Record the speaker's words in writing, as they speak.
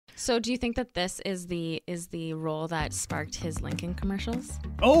So do you think that this is the role that sparked his Lincoln commercials?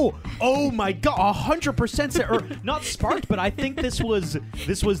 Oh my God, 100%. Or not sparked, but I think this was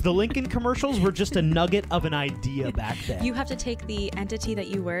the Lincoln commercials were just a nugget of an idea back then. You have to take the entity that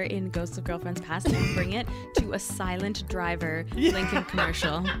you were in Ghosts of Girlfriends Past and bring it to a silent driver Lincoln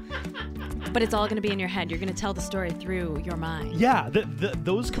commercial. But it's all going to be in your head. You're going to tell the story through your mind. Yeah,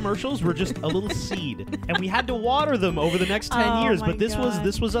 those commercials were just a little seed, and we had to water them over the next 10 years. But this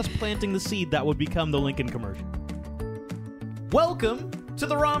was us planting the seed that would become the Lincoln commercial. Welcome to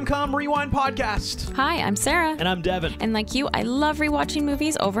the Rom-Com Rewind Podcast. Hi, I'm Sarah. And I'm Devin. And like you, I love rewatching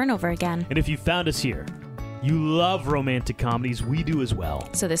movies over and over again. And if you found us here, you love romantic comedies. We do as well.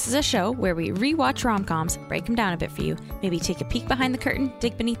 So this is a show where we rewatch rom-coms, break them down a bit for you, maybe take a peek behind the curtain,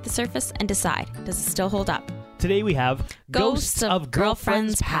 dig beneath the surface, and decide, does it still hold up? Today we have Ghosts of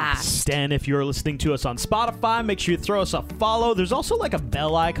Girlfriends Past. And if you're listening to us on Spotify, make sure you throw us a follow. There's also like a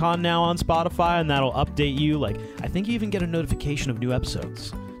bell icon now on Spotify, and that'll update you. Like, I think you even get a notification of new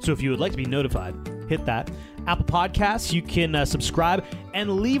episodes. So if you would like to be notified, hit that. Apple Podcasts, you can subscribe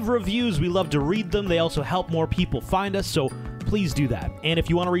and leave reviews. We love to read them. They also help more people find us, so please do that. And if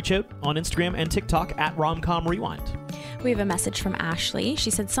you want to reach out on Instagram and TikTok at Romcom Rewind. We have a message from Ashley.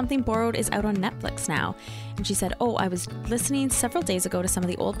 She said Something Borrowed is out on Netflix now. And she said, I was listening several days ago to some of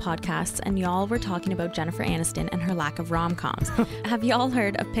the old podcasts and y'all were talking about Jennifer Aniston and her lack of rom-coms. Have y'all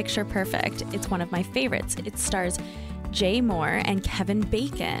heard of Picture Perfect? It's one of my favorites. It stars Jay Moore and Kevin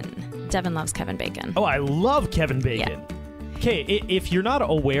Bacon. Devin loves Kevin Bacon. Oh, I love Kevin Bacon. Okay, if you're not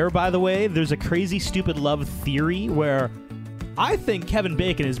aware, by the way, there's a crazy stupid love theory where I think Kevin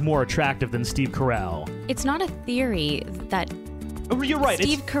Bacon is more attractive than Steve Carell. It's not a theory that you're right.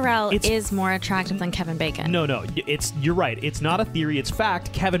 Steve Carell is more attractive than Kevin Bacon. No, you're right. It's not a theory, it's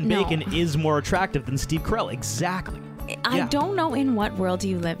fact. Kevin Bacon is more attractive than Steve Carell. Exactly. I don't know in what world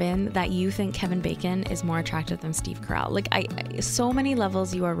you live in that you think Kevin Bacon is more attractive than Steve Carell. Like, so many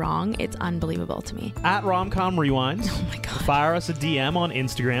levels you are wrong. It's unbelievable to me. At Romcom Rewind. Oh my God. Fire us a DM on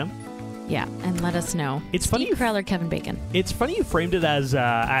Instagram. Yeah, and let us know. It's Steve funny Carell or Kevin Bacon. It's funny you framed it as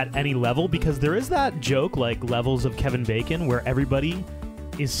at any level, because there is that joke, like levels of Kevin Bacon, where everybody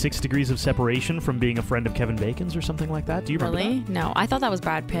is 6 degrees of separation from being a friend of Kevin Bacon's or something like that. Do you remember Really? that? No, I thought that was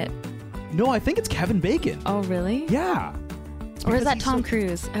Brad Pitt. No, I think it's Kevin Bacon. Oh, really? Yeah. Or is that Tom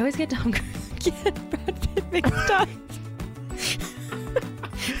Cruise? I always get Tom Cruise again. Brad Pitt mixed up.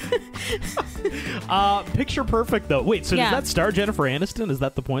 Picture Perfect, though. Wait, so does that star Jennifer Aniston? Is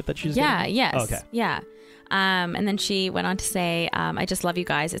that the point that she's getting? Yes. Oh, okay. Yeah. And then she went on to say, I just love you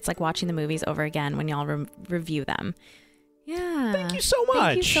guys. It's like watching the movies over again when y'all review them. Yeah. Thank you so much.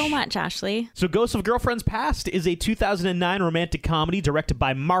 Thank you so much, Ashley. So Ghosts of Girlfriends Past is a 2009 romantic comedy directed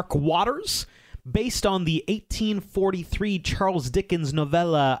by Mark Waters, based on the 1843 Charles Dickens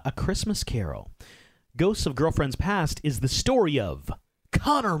novella A Christmas Carol. Ghosts of Girlfriends Past is the story of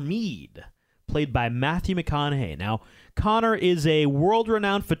Connor Mead, played by Matthew McConaughey. Now, Connor is a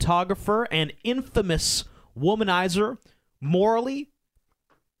world-renowned photographer and infamous womanizer, morally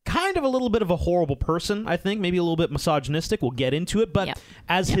kind of a little bit of a horrible person, I think, maybe a little bit misogynistic. We'll get into it. But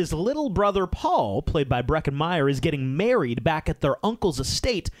as his little brother Paul, played by Breckin Meyer, is getting married back at their uncle's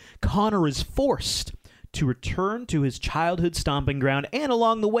estate, Connor is forced to return to his childhood stomping ground, and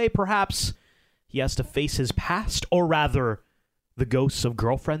along the way, perhaps, he has to face his past, or rather, the ghosts of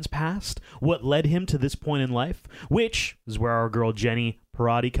girlfriends past, what led him to this point in life, which is where our girl Jenny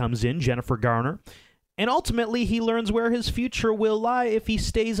Parati comes in, Jennifer Garner. And ultimately, he learns where his future will lie if he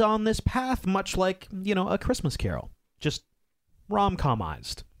stays on this path, much like, A Christmas Carol. Just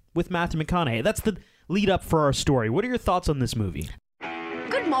rom-comized with Matthew McConaughey. That's the lead-up for our story. What are your thoughts on this movie?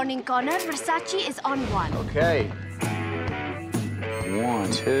 Good morning, Connor. Versace is on 1. Okay.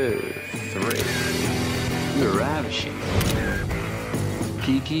 1, 2, 3. You're ravishing.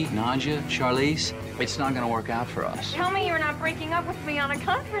 Kiki, Nadja, Charlize, it's not gonna work out for us. Tell me you're not breaking up with me on a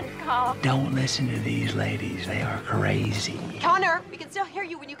conference call. Don't listen to these ladies. They are crazy. Connor, we can still hear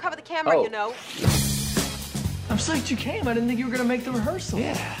you when you cover the camera, Oh. you know. I'm psyched you came. I didn't think you were gonna make the rehearsal.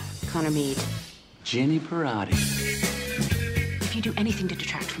 Yeah. Connor Mead, Jenny Parati. if you do anything to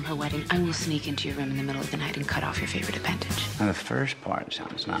detract from her wedding, I will sneak into your room in the middle of the night and cut off your favorite appendage. Now, the first part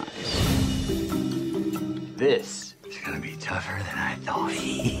sounds nice. This is gonna be tougher than I thought.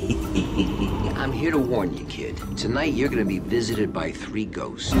 I'm here to warn you, kid. Tonight, you're gonna be visited by 3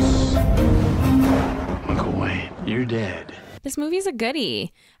 ghosts. Look away. You're dead. This movie's a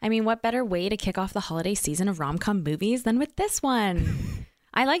goodie. I mean, what better way to kick off the holiday season of rom-com movies than with this one?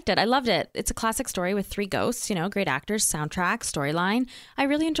 I liked it. I loved it. It's a classic story with 3 ghosts, great actors, soundtrack, storyline. I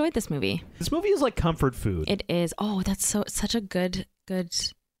really enjoyed this movie. This movie is like comfort food. It is. Oh, that's such a good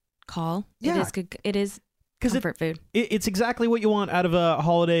call. Yeah. It is good. It is comfort food. It's exactly what you want out of a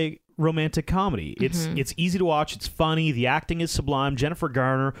holiday romantic comedy. It's easy to watch. It's funny. The acting is sublime. Jennifer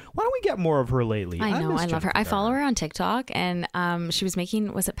Garner. Why don't we get more of her lately? I know. I love her. I follow Garner. her on TikTok, and she was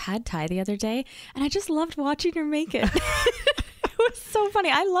making, was it pad thai the other day? And I just loved watching her make it. It was so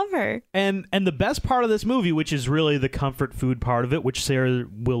funny. I love her. And the best part of this movie, which is really the comfort food part of it, which Sarah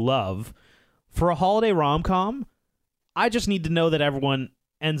will love, for a holiday rom-com, I just need to know that everyone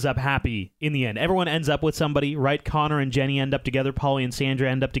ends up happy in the end. Everyone ends up with somebody, right? Connor and Jenny end up together. Polly and Sandra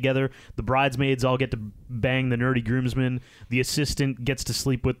end up together. The bridesmaids all get to bang the nerdy groomsman. The assistant gets to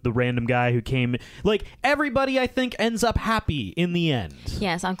sleep with the random guy who came. Like, everybody, I think, ends up happy in the end.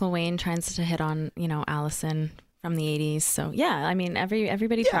 Yes, Uncle Wayne tries to hit on, Allison from the 80s. So, yeah, I mean,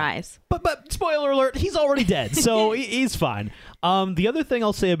 everybody tries. But spoiler alert, he's already dead, so he's fine. The other thing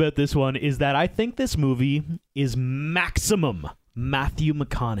I'll say about this one is that I think this movie is maximum Matthew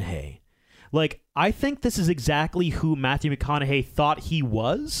McConaughey. Like, I think this is exactly who Matthew McConaughey thought he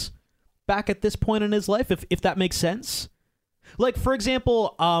was back at this point in his life, if that makes sense. Like, for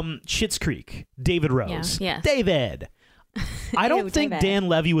example, Schitt's Creek, David Rose. Yeah, yes. David. I don't think David. Dan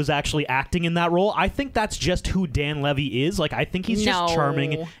Levy was actually acting in that role. I think that's just who Dan Levy is. Like, I think he's just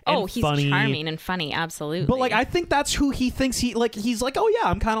charming and he's funny. charming and funny, absolutely. But, like, I think that's who he thinks he's like, oh, yeah,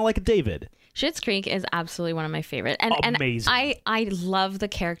 I'm kind of like a David. Schitt's Creek is absolutely one of my favorite. And Amazing. I love the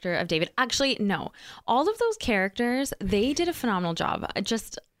character of David. Actually, no. All of those characters, they did a phenomenal job.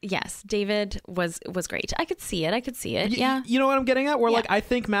 Yes, David was great. I could see it. Yeah. You know what I'm getting at? Where, like, I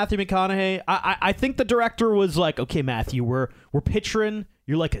think Matthew McConaughey, I think the director was like, okay, Matthew, we're picturing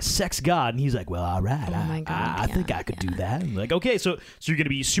you're like a sex god. And he's like, well, all right. Oh my God, I think I could do that. And like, okay, so you're going to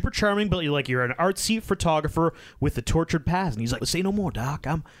be super charming, but you're an artsy photographer with a tortured past. And he's like, say no more, Doc.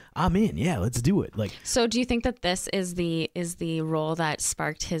 I'm in. Yeah, let's do it. Like, so do you think that this is the role that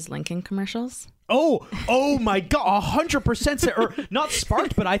sparked his Lincoln commercials? Oh my God, 100%. Or not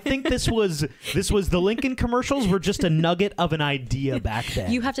sparked, but I think this was the Lincoln commercials were just a nugget of an idea back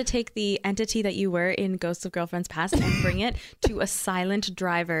then. You have to take the entity that you were in Ghosts of Girlfriends Past and bring it to a silent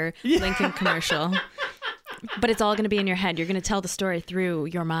driver Lincoln commercial. But it's all going to be in your head. You're going to tell the story through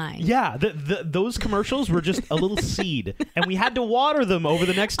your mind. Yeah, those commercials were just a little seed, and we had to water them over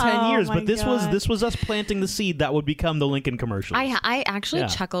the next 10 years. But this was us planting the seed that would become the Lincoln commercials. I actually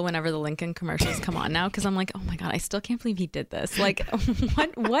chuckle whenever the Lincoln commercials come on now, because I'm like, oh my God, I still can't believe he did this. Like,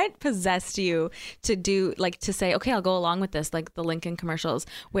 what possessed you to do, like, to say, okay, I'll go along with this, like the Lincoln commercials,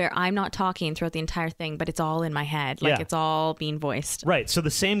 where I'm not talking throughout the entire thing, but it's all in my head, like it's all being voiced. Right. So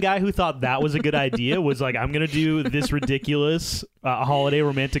the same guy who thought that was a good idea was like, I'm going to do this ridiculous holiday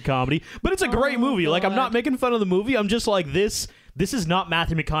romantic comedy. But it's a great movie. God. Like, I'm not making fun of the movie. I'm just like, this is not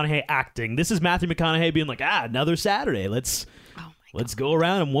Matthew McConaughey acting. This is Matthew McConaughey being like, another Saturday. Let's go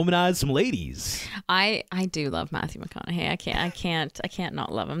around and womanize some ladies. I do love Matthew McConaughey. I can't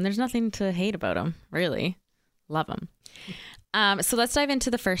not love him. There's nothing to hate about him, really. Love him. So let's dive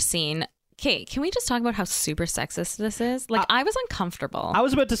into the first scene. Okay, can we just talk about how super sexist this is? Like, I was uncomfortable. I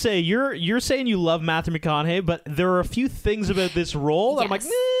was about to say, you're saying you love Matthew McConaughey, but there are a few things about this role that I'm like,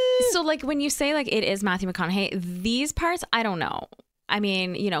 So, like, when you say, like, it is Matthew McConaughey, these parts, I don't know. I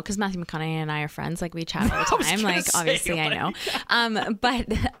mean, because Matthew McConaughey and I are friends. Like, we chat all the time. Like, obviously, I know. But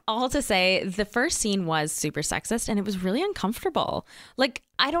all to say, the first scene was super sexist, and it was really uncomfortable. Like,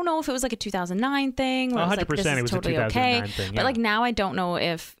 I don't know if it was like a 2009 thing, where 100% it was, like, it was totally a 2009 okay. thing. Yeah. But, like, now I don't know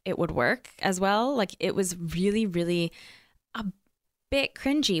if it would work as well. Like, it was really, really a bit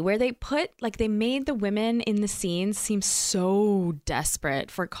cringy, where they made the women in the scenes seem so desperate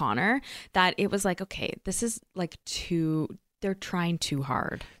for Connor that it was like, okay, this is like they're trying too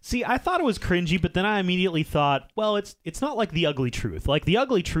hard. See, I thought it was cringy, but then I immediately thought, well, it's not like The Ugly Truth. Like, The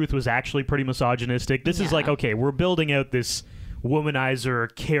Ugly Truth was actually pretty misogynistic. This is like, okay, we're building out this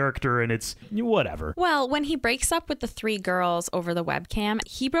womanizer character, and it's whatever. Well, when he breaks up with the three girls over the webcam,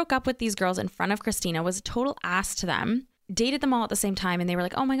 he broke up with these girls in front of Christina, was a total ass to them, dated them all at the same time, and they were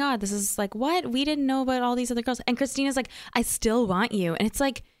like, oh my God, this is like, what? We didn't know about all these other girls. And Christina's like, I still want you. And it's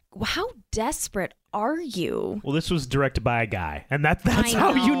like, how desperate are you? Well, this was directed by a guy, and that's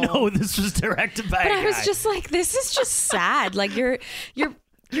how you know this was directed by a guy. But I was just like, this is just sad. Like, you're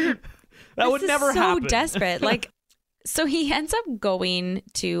that would never happen. So desperate. Like, so he ends up going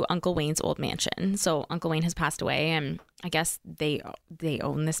to Uncle Wayne's old mansion. So Uncle Wayne has passed away, and I guess they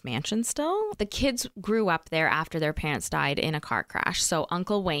own this mansion still. The kids grew up there after their parents died in a car crash. So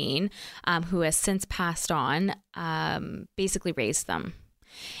Uncle Wayne, who has since passed on, basically raised them.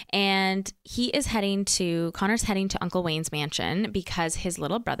 And Connor's heading to Uncle Wayne's mansion because his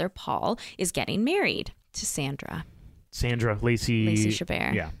little brother Paul is getting married to Sandra Lacey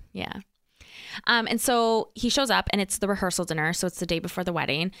Chabert. Yeah. Yeah. And so he shows up and it's the rehearsal dinner. So it's the day before the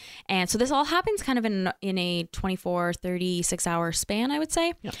wedding. And so this all happens kind of in a 24, 36 hour span, I would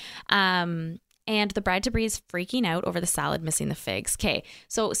say. Yeah. And the bride to be is freaking out over the salad missing the figs. Okay.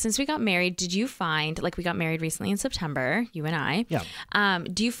 So since we got married, did you find, like we got married recently in September, you and I. Yeah.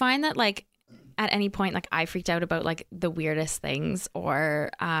 Do you find that like at any point, like I freaked out about like the weirdest things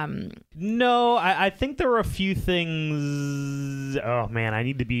or No, I think there were a few things. Oh man, I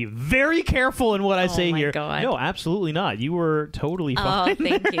need to be very careful in what I say here. God. No, absolutely not. You were totally fine. Oh,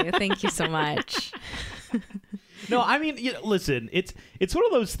 thank you. Thank you so much. No, I mean, listen, it's one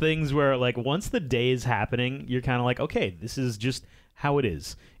of those things where like once the day is happening, you're kind of like, okay, this is just how it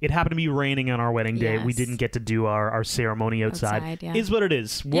is. It happened to be raining on our wedding day. Yes. We didn't get to do our ceremony outside. Yeah. Is what it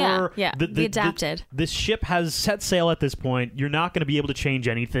is. We adapted. This ship has set sail at this point. You're not going to be able to change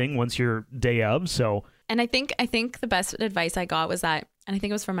anything once your day of. So, and I think the best advice I got was that, and I think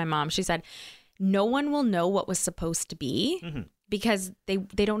it was from my mom. She said, "No one will know what was supposed to be." Because they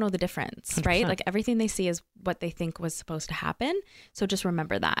don't know the difference, 100%. right? Like everything they see is what they think was supposed to happen. So just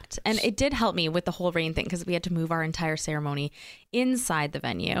remember that. And it did help me with the whole rain thing because we had to move our entire ceremony inside the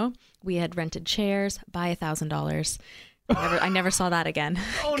venue. We had rented chairs by $1,000. I never saw that again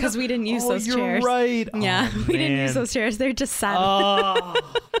because we didn't use those chairs. Right. Yeah, Oh, we didn't use man. those chairs. They're just sad. Oh,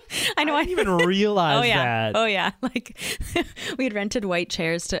 I know. I didn't even realize that. Oh yeah. Like we had rented white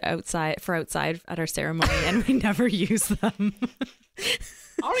chairs for outside at our ceremony, and we never used them. I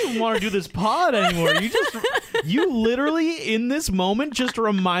don't even want to do this pod anymore. You literally in this moment just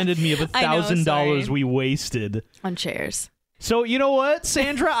reminded me of $1,000 we wasted on chairs. So you know what,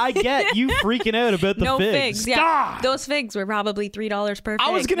 Sandra? I get you freaking out about the no figs. Yeah, God! Those figs were probably $3 per fig. I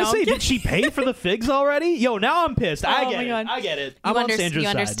was gonna say, did she pay for the figs already? Yo, now I'm pissed. I get it. I get it. I'm on Sandra's you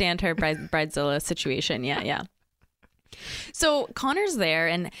side. understand her bridezilla situation. Yeah. So Connor's there,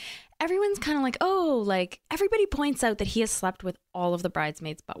 and everyone's kind of like, oh, like everybody points out that he has slept with all of the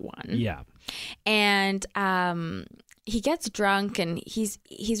bridesmaids but one. Yeah. And he gets drunk, and he's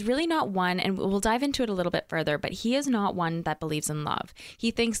really not one, and we'll dive into it a little bit further, but he is not one that believes in love.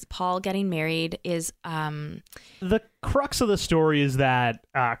 He thinks Paul getting married is the crux of the story is that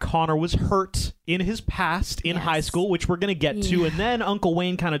Connor was hurt in his past in high school, which we're going to get to, and then Uncle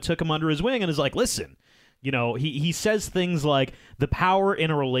Wayne kind of took him under his wing and is like, listen, you know, he says things like the power in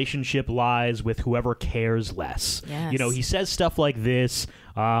a relationship lies with whoever cares less. Yes. You know, he says stuff like this.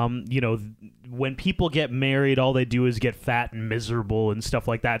 You know, when people get married, all they do is get fat and miserable and stuff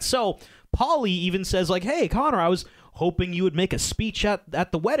like that. So Paulie even says like, hey, Connor, I was hoping you would make a speech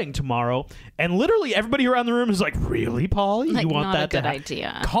at the wedding tomorrow. And literally everybody around the room is like, really, Paulie? Like, you want not that a good to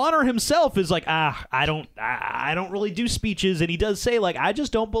idea. Connor himself is like, I don't really do speeches. And he does say like, I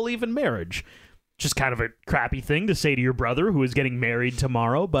just don't believe in marriage. Just kind of a crappy thing to say to your brother who is getting married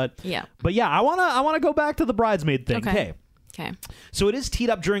tomorrow. But yeah, I wanna go back to the bridesmaid thing. Okay. So it is teed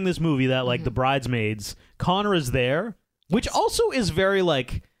up during this movie that like the bridesmaids, Connor is there, which also is very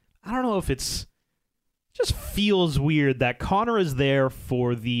like, I don't know if it's just feels weird that Connor is there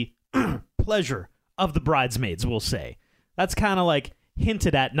for the pleasure of the bridesmaids, we'll say. That's kind of like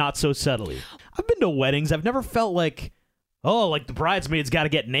hinted at not so subtly. I've been to weddings. I've never felt like, oh, like the bridesmaids got to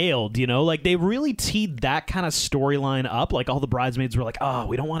get nailed, you know? Like they really teed that kind of storyline up. Like all the bridesmaids were like, oh,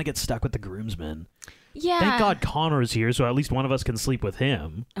 we don't want to get stuck with the groomsmen. Yeah. Thank God Connor is here, so at least one of us can sleep with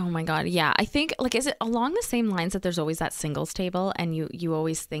him. Oh my God. Yeah. I think, like, is it along the same lines that there's always that singles table, and you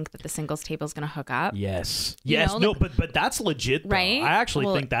always think that the singles table is going to hook up? Yes. You Yes. know, No, like, but that's legit, though. right? I actually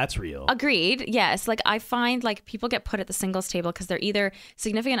think that's real. Agreed. Yes. Like, I find, like, people get put at the singles table because they're either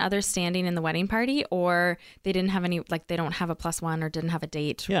significant others standing in the wedding party, or they didn't have any, like, they don't have a +1 or didn't have a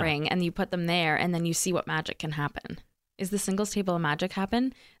date ring, and you put them there, and then you see what magic can happen. Is the singles table a magic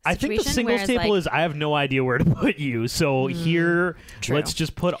happen situation? I think the singles table is, I have no idea where to put you. So here, let's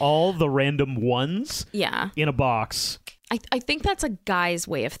just put all the random ones in a box. I think that's a guy's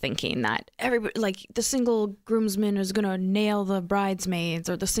way of thinking, that everybody, like the single groomsman is going to nail the bridesmaids,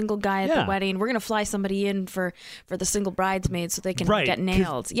 or the single guy at the wedding, we're going to fly somebody in for the single bridesmaids so they can get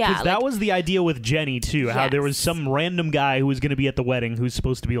nailed. Yeah. Because that was the idea with Jenny too, how there was some random guy who was going to be at the wedding who's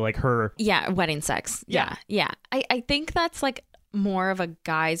supposed to be like her. Yeah. Wedding sex. Yeah. I think that's like more of a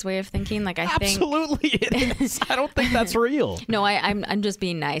guy's way of thinking. Like, I think absolutely it is. I don't think that's real. No, I'm just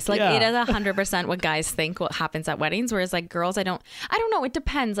being nice. Like, it is 100% what guys think what happens at weddings, whereas like girls, I don't know. It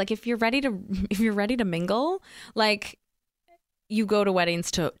depends. Like, if you're ready to mingle, like, you go to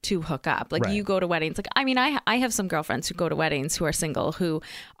weddings to hook up. Like, you go to weddings. Like, I mean, I have some girlfriends who go to weddings who are single, who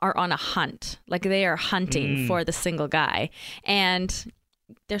are on a hunt. Like, they are hunting for the single guy, and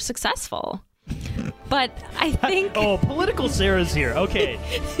they're successful. But I think... Oh, political Sarah's here. Okay.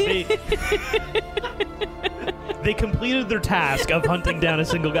 They completed their task of hunting down a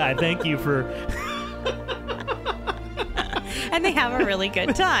single guy. Thank you for... And they have a really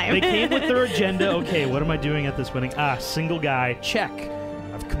good time. They came with their agenda. Okay, what am I doing at this wedding? Single guy. Check.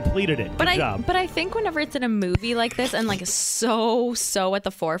 I've completed it. Good job. But I think whenever it's in a movie like this and like so at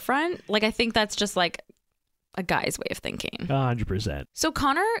the forefront, like I think that's just like a guy's way of thinking. 100%. So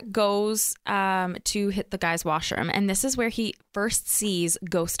Connor goes to hit the guy's washroom, and this is where he first sees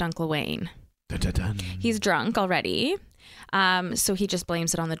Ghost Uncle Wayne. Dun, dun, dun. He's drunk already, so he just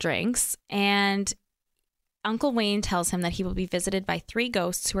blames it on the drinks. And Uncle Wayne tells him that he will be visited by 3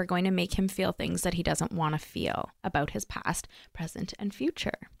 ghosts who are going to make him feel things that he doesn't want to feel about his past, present, and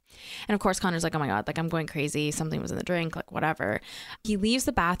future. And of course, Connor's like, oh my God, like I'm going crazy. Something was in the drink, like whatever. He leaves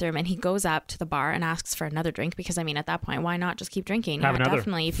the bathroom and he goes up to the bar and asks for another drink because, I mean, at that point, why not just keep drinking? Have Yeah, another,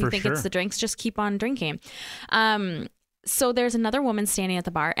 definitely. If you think sure. it's the drinks, just keep on drinking. So there's another woman standing at the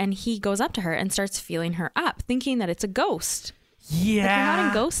bar and he goes up to her and starts feeling her up, thinking that it's a ghost. Yeah. Like, you're not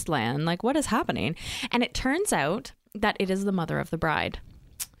in ghost land. Like, what is happening? And it turns out that it is the mother of the bride.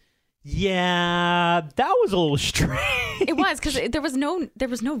 Yeah, that was a little strange. It was, because there was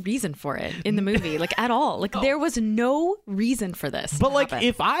no reason for it in the movie, like at all. Like there was no reason for this. But to like, happen.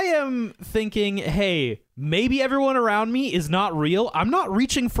 if I am thinking, hey, maybe everyone around me is not real, I'm not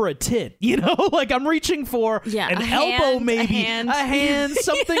reaching for a tit, you know? Like I'm reaching for an elbow, maybe a hand,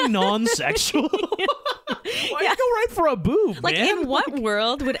 something non-sexual. Why go right for a boob, like man? in what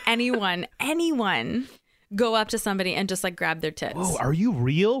world would anyone go up to somebody and just like grab their tits? Whoa, are you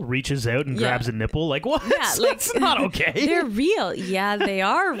real? Reaches out and grabs a nipple. Like what? Yeah, like, that's not okay. They're real. Yeah, they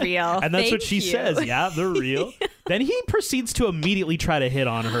are real. And that's what she Thank you. says. Yeah, they're real. Then he proceeds to immediately try to hit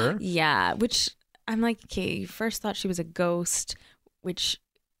on her. Yeah, which I'm like, okay, you first thought she was a ghost, which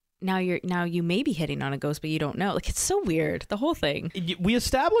now you may be hitting on a ghost, but you don't know. Like it's so weird, the whole thing. We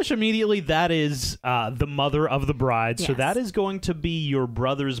establish immediately that is the mother of the bride. So Yes. that is going to be your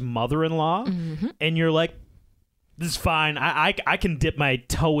brother's mother-in-law. Mm-hmm. And you're like, this is fine. I can dip my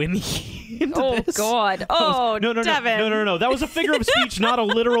toe in into Oh this. God! Oh No, Devin. no. That was a figure of speech, not a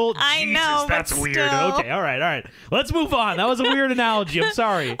literal. I Jesus, know, but that's weird. still. Okay, all right. Let's move on. That was a weird analogy. I'm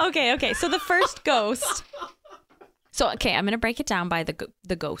sorry. Okay. So the first ghost. So, okay, I'm going to break it down by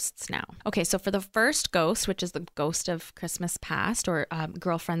the ghosts now. Okay, so for the first ghost, which is the ghost of Christmas past or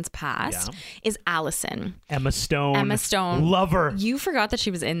girlfriend's past, is Allison. Emma Stone. Love her. You forgot that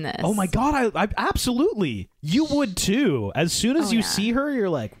she was in this. Oh my God, I absolutely. You would too. As soon as you see her, you're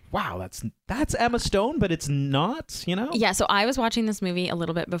like, wow, that's Emma Stone, but it's not, you know? Yeah, so I was watching this movie a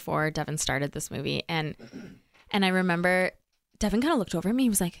little bit before Devin started this movie, and I remember Devin kind of looked over at me. He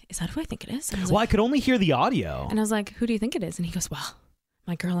was like, is that who I think it is? And I was Well, like, I could only hear the audio. and I was like, who do you think it is? And he goes, well,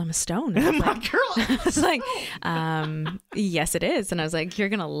 my girl Emma Stone. And I was like, I was like, yes, it is. And I was like, you're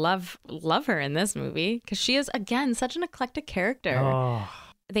gonna love her in this movie because she is again such an eclectic character. Oh.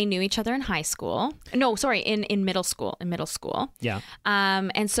 They knew each other in high school. No, sorry, in middle school. Yeah.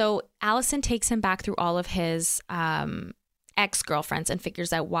 And so Allison takes him back through all of his ex-girlfriends and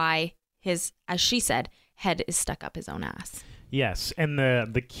figures out why his, as she said, head is stuck up his own ass. Yes, and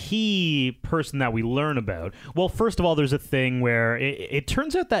the key person that we learn about, well, first of all, there's a thing where it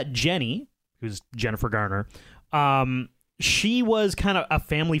turns out that Jenny, who's Jennifer Garner, she was kind of a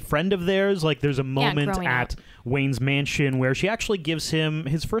family friend of theirs. Like there's a moment at Wayne's mansion where she actually gives him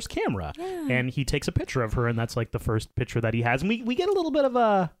his first camera and he takes a picture of her, and that's like the first picture that he has. And we get a little bit of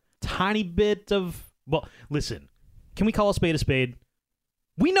a tiny bit of, well, listen, can we call a spade a spade?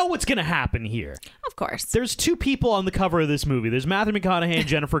 We know what's going to happen here. Of course. There's 2 people on the cover of this movie. There's Matthew McConaughey and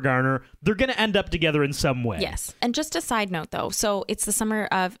Jennifer Garner. They're going to end up together in some way. Yes. And just a side note, though. So it's the summer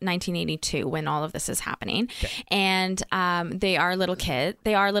of 1982 when all of this is happening. Okay. And they are little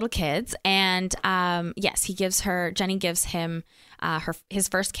kids. And yes, Jenny gives him his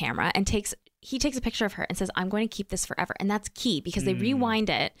first camera and he takes a picture of her and says, I'm going to keep this forever. And that's key because they rewind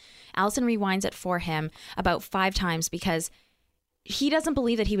it. Allison rewinds it for him about 5 times because he doesn't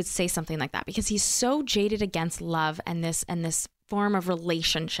believe that he would say something like that because he's so jaded against love and this form of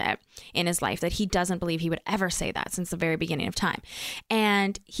relationship in his life that he doesn't believe he would ever say that since the very beginning of time.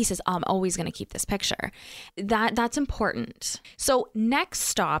 And he says, I'm always going to keep this picture. That's important. So next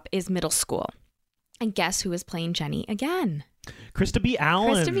stop is middle school. And guess who is playing Jenny again? Krista B.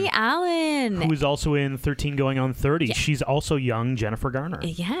 Allen. Who's also in 13 Going on 30. Yeah. She's also young Jennifer Garner.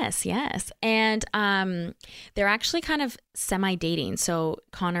 Yes. And they're actually kind of semi-dating. So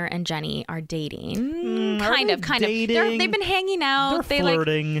Connor and Jenny are dating. Kind of. Dating? They've been hanging out. They're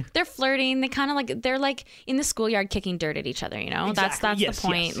flirting. They're flirting. They kind of they're like in the schoolyard kicking dirt at each other, you know? Exactly. That's Yes, the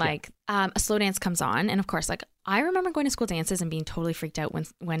point. yes, like a slow dance comes on. And of course, like I remember going to school dances and being totally freaked out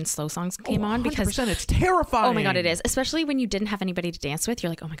when slow songs came on because 100%, it's terrifying. Oh my God, it is. Especially when you didn't have anybody to dance with. You're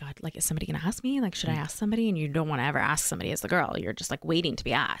like, oh my God, like, is somebody going to ask me? Like, should I ask somebody? And you don't want to ever ask somebody as the girl. You're just like waiting to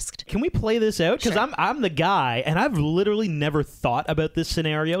be asked. Can we play this out? Because Sure. I'm the guy, and I've literally never thought about this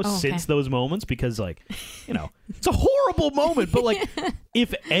scenario since those moments because, like, you know, it's a horrible moment. But, like,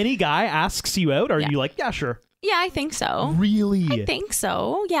 if any guy asks you out, are you like, yeah, sure? Yeah, I think so. Really? I think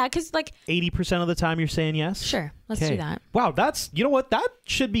so. Yeah, because like 80% of the time you're saying yes? Sure, let's Okay. do that. Wow, that's, you know what? That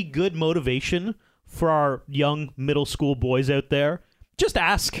should be good motivation for our young middle school boys out there. Just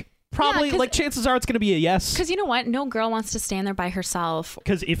ask. Probably, 'cause- like, chances are it's going to be a yes. Because you know what? No girl wants to stand there by herself.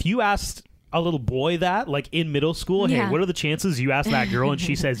 Because if you asked a little boy that, like, in middle school, hey, Yeah. what are the chances you ask that girl and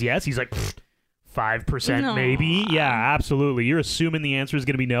she says yes? He's like, 5% No. maybe. Yeah, absolutely. You're assuming the answer is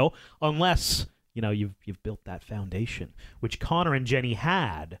going to be no, unless, you know, you've built that foundation, which Connor and Jenny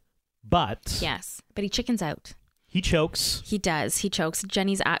had, but Yes, but he chickens out. he chokes. He does. He chokes.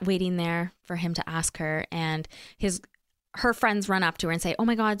 Jenny's waiting there for him to ask her, and her friends run up to her and say, "Oh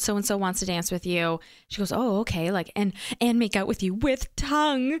my God, so and so wants to dance with you." She goes, "Oh, okay." Like and make out with you with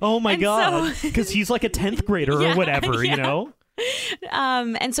tongue. Oh my And God. so- Because he's like a 10th grader Yeah, or whatever, yeah. you know?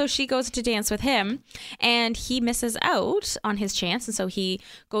 And so she goes to dance with him, and he misses out on his chance, and so he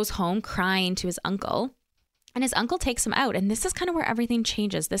goes home crying to his uncle. And his uncle takes him out, and this is kind of where everything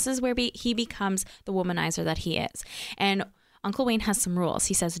changes. This is where he becomes the womanizer that he is. And Uncle Wayne has some rules.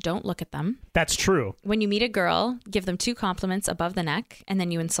 He says, don't look at them. That's true. When you meet a girl, give them 2 compliments above the neck, and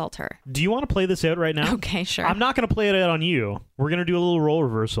then you insult her. Do you want to play this out right now? Okay, sure. I'm not going to play it out on you. We're going to do a little role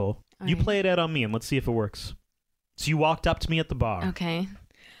reversal. All You right. play it out on me, and let's see if it works. So you walked up to me at the bar. Okay.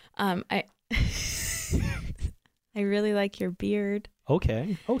 I I really like your beard.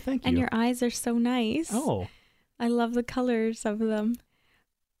 Okay. Oh, thank you. And your eyes are so nice. Oh. I love the colors of them.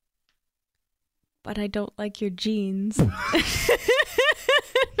 But I don't like your jeans. No,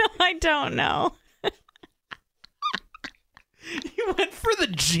 I don't know. You went for the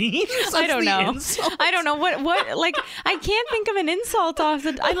jeans? I don't That's the know. insult? I don't know what like I can't think of an insult off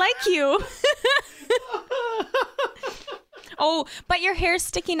the I like you. Oh, but your hair's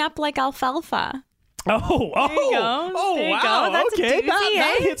sticking up like alfalfa. Oh, There you go. oh, There you wow. go. That's a okay, doozy,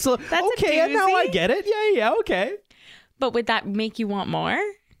 that eh? hits a, That's a okay, and now I doozy. get it. Yeah, okay. But would that make you want more?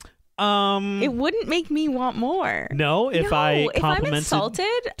 It wouldn't make me want more. No, if I I'm complimented insulted,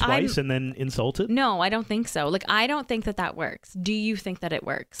 twice and then insulted. No, I don't think so. Like, I don't think that works. Do you think that it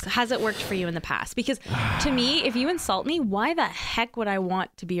works? Has it worked for you in the past? Because to me, if you insult me, why the heck would I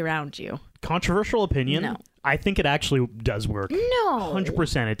want to be around you? Controversial opinion. No. I think it actually does work. No.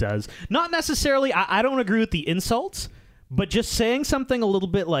 100% it does. Not necessarily, I don't agree with the insults, but just saying something a little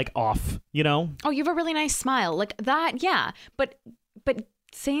bit like off, you know? Oh, you have a really nice smile. Like that, yeah. But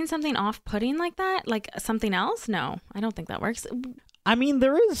saying something off-putting like that, like something else? No, I don't think that works. I mean,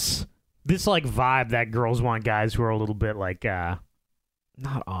 there is this like vibe that girls want guys who are a little bit like, not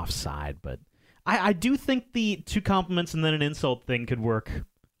offside, but I do think the 2 compliments and then an insult thing could work.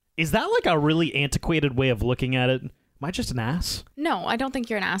 Is that like a really antiquated way of looking at it? Am I just an ass? No, I don't think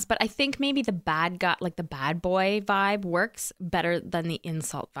you're an ass, but I think maybe the bad guy, like the bad boy vibe works better than the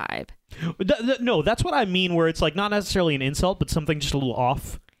insult vibe. No, that's what I mean, where it's like not necessarily an insult, but something just a little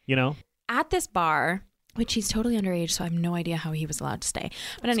off, you know? At this bar, which he's totally underage, so I have no idea how he was allowed to stay.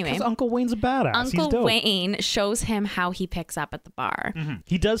 But anyway, Because Uncle Wayne's a badass. He's Uncle dope. Wayne shows him how he picks up at the bar.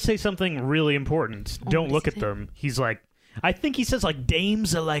 He does say something really important. Don't what look does at he say? them. He's like, I think he says like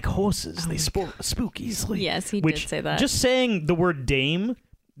dames are like horses. They spook easily. Yes, he Which, did say that. Just saying the word dame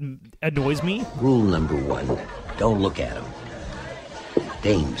annoys me. Rule number 1, don't look at them.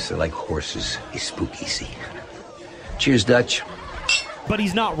 Dames are like horses. They spook easy. Cheers, Dutch. But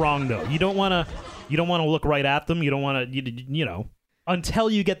he's not wrong though. You don't want to look right at them. You don't want to you know, until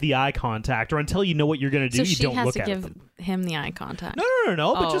you get the eye contact or until you know what you're going to do, So you she don't has look to at give them. him the eye contact. No. But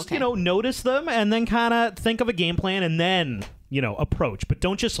Oh, just, okay. you know, notice them and then kind of think of a game plan and then, you know, approach. But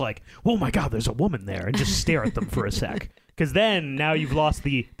don't just like, oh my God, there's a woman there and just stare at them for a sec. Because then now you've lost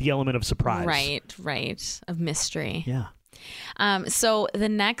the element of surprise. Right. Of mystery. Yeah. So the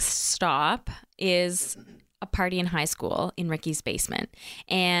next stop is a party in high school in Ricky's basement.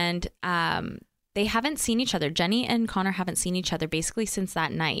 And they haven't seen each other. Jenny and Connor haven't seen each other basically since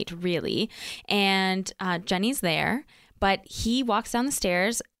that night, really. And Jenny's there, but he walks down the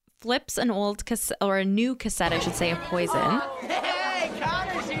stairs, flips an old cassette, or a new cassette, I should say, of Poison. Hey,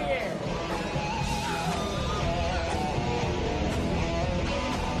 Connor's here!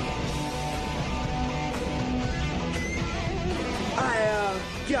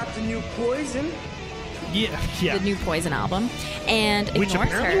 got the new Poison. Yeah. The new Poison album, and Which ignores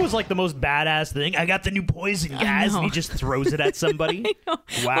apparently her. was like the most badass thing. I got the new Poison, guys, and he just throws it at somebody. Wow.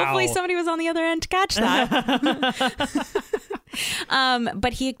 Hopefully somebody was on the other end to catch that.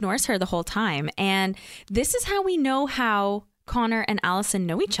 But he ignores her the whole time, and this is how we know how Connor and Allison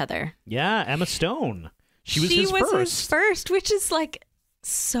know each other. Yeah, Emma Stone. She was his first, which is like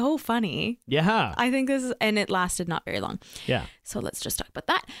so funny. Yeah. I think this is, and it lasted not very long. Yeah. So let's just talk about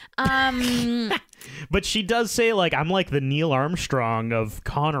that. But she does say, like, I'm like the Neil Armstrong of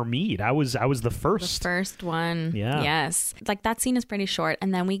Connor Mead. I was the first. The first one. Yeah. Yes. Like that scene is pretty short.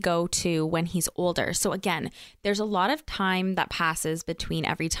 And then we go to when he's older. So again, there's a lot of time that passes between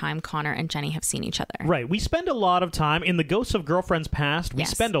every time Connor and Jenny have seen each other. Right. We spend a lot of time in the Ghosts of Girlfriends Past. We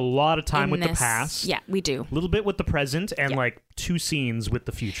Yes. spend a lot of time In with the this- past. Yeah, we do. A little bit with the present and Yeah. like 2 scenes with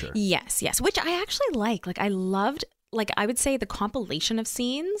the future. Yes, yes. Which I actually like. Like I loved, like I would say the compilation of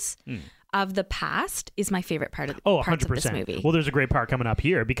scenes of the past is my favorite part of Oh, parts 100%. of this movie. Well, there's a great part coming up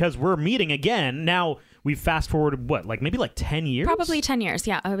here because we're meeting again. Now, we've fast forwarded, what, like maybe like 10 years? Probably 10 years.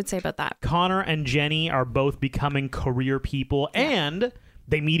 Yeah, I would say about that. Connor and Jenny are both becoming career people and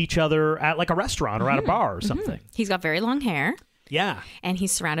they meet each other at like a restaurant or at a bar or something. He's got very long hair Yeah. and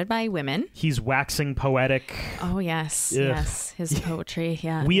he's surrounded by women. He's waxing poetic. Oh, yes. Ugh. Yes. His poetry.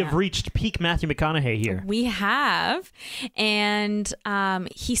 Yeah. We yeah. have reached peak Matthew McConaughey here. We have. And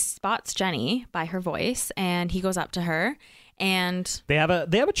he spots Jenny by her voice and he goes up to her and They have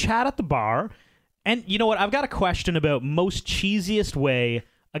a chat at the bar. And you know what? I've got a question about most cheesiest way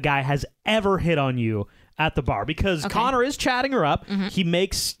a guy has ever hit on you at the bar, because Connor is chatting her up. He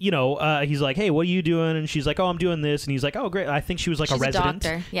makes, he's like, hey, what are you doing? And she's like, oh, I'm doing this. And he's like, oh, great. I think she was like She's a resident.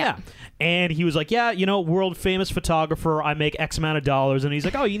 doctor. Yeah. And he was like, yeah, world famous photographer. I make X amount of dollars. And he's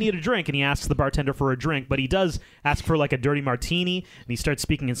like, oh, you need a drink. And he asks the bartender for a drink, but he does ask for like a dirty martini. And he starts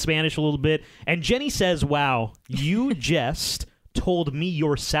speaking in Spanish a little bit. And Jenny says, wow, you just told me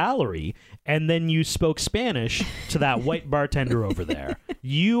your salary and then you spoke Spanish to that white bartender over there.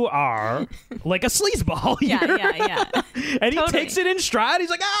 You are like a sleazeball. Yeah. And he Totally. takes it in stride. He's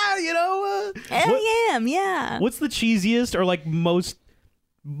like, I am, yeah. what's the cheesiest or like most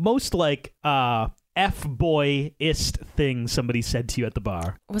like F-boy-ist thing somebody said to you at the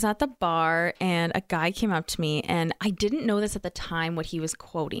bar? Was at the bar and a guy came up to me and I didn't know this at the time what he was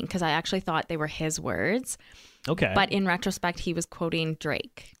quoting because I actually thought they were his words. Okay. But in retrospect, he was quoting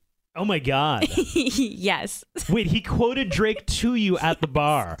Drake. Oh my God. Yes. Wait, he quoted Drake to you at the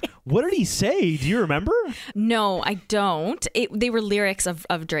bar. What did he say? Do you remember? No, I don't. They were lyrics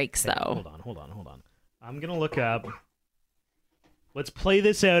of Drake's though. Hold on. I'm going to look up. Let's play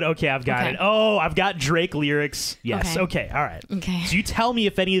this out. Okay, I've got it. Oh, I've got Drake lyrics. Yes. Okay. All right. Okay. So you tell me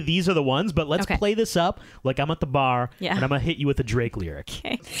if any of these are the ones, but let's play this up like I'm at the bar Yeah. and I'm going to hit you with a Drake lyric.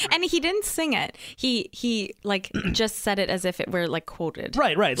 Okay. And he didn't sing it. He like just said it as if it were like quoted.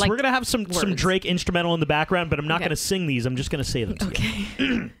 Right. So Like we're going to have some words. Drake instrumental in the background, but I'm not Okay. going to sing these. I'm just going to say them to you.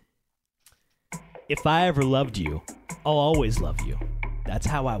 Okay. If I ever loved you, I'll always love you. That's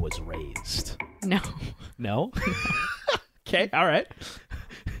how I was raised. No. No? Okay, all right.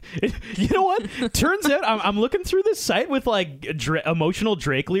 You know what? Turns out I'm looking through this site with like emotional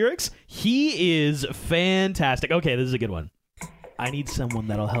Drake lyrics. He is fantastic. Okay, this is a good one. I need someone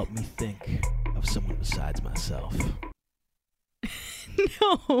that'll help me think of someone besides myself.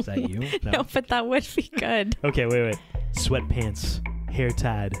 No. Is that you? No, but that would be good. Okay, wait. Sweatpants, hair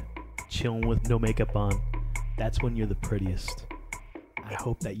tied, chilling with no makeup on. That's when you're the prettiest. I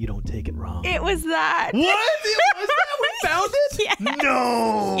hope that you don't take it wrong. It was that. What? Was that we found it? Yes.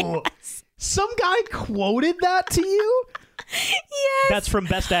 No. Yes. Some guy quoted that to you? Yes. That's from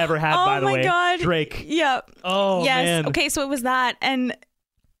Best I Ever Had, Oh by the my way. God. Drake. Yep. Oh, yes. man. Okay, so it was that. And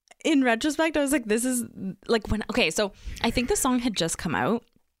in retrospect, I was like, this is like when, okay, so I think the song had just come out.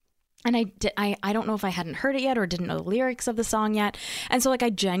 And I don't know if I hadn't heard it yet or didn't know the lyrics of the song yet. And so like I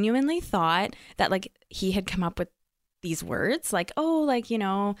genuinely thought that like he had come up with these words like, oh, like,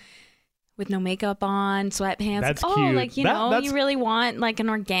 with no makeup on, sweatpants. That's like, cute. Oh, like, That's you really want like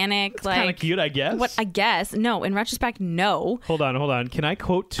an organic, like kind of cute, I guess. What I guess. No, in retrospect, no. Hold on. Can I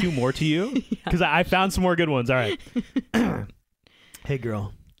quote 2 more to you? Because I found some more good ones. All right. Hey,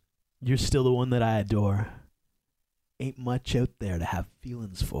 girl. You're still the one that I adore. Ain't much out there to have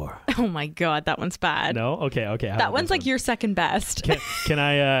feelings for. Oh my God, that one's bad. No? Okay. How That about one's this like one? your second best. Can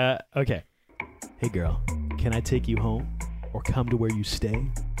I, okay. Hey, girl. Can I take you home or come to where you stay?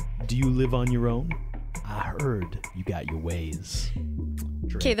 Do you live on your own? I heard you got your ways.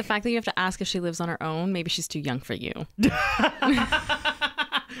 Drake. Okay, the fact that you have to ask if she lives on her own, maybe she's too young for you.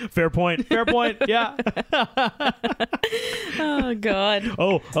 Fair point. Yeah. Oh, God.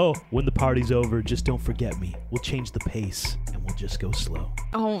 Oh, when the party's over, just don't forget me. We'll change the pace and we'll just go slow.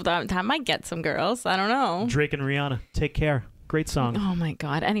 Oh, that might get some girls. I don't know. Drake and Rihanna, Take Care. Great song. Oh, my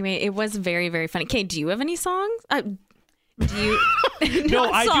God. Anyway, it was very, very funny. Okay, do you have any songs? Do you? No,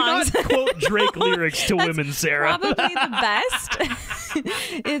 Not I songs. do not quote Drake lyrics to women, Sarah. Probably the best.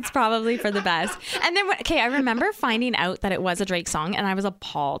 It's probably for the best. And then, I remember finding out that it was a Drake song, and I was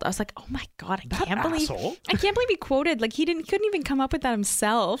appalled. I was like, "Oh my God, I can't believe he quoted. Like he couldn't even come up with that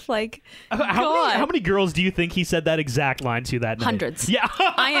himself. Like, how many girls do you think he said that exact line to that night? Hundreds. Yeah,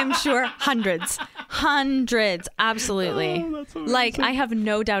 I am sure hundreds, absolutely. Oh, that's amazing. Like I have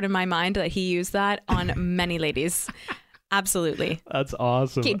no doubt in my mind that he used that on many ladies. Absolutely. That's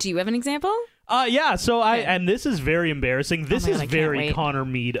awesome. Okay, do you have an example? Yeah, so and this is very embarrassing. This God, is I can't very wait. Connor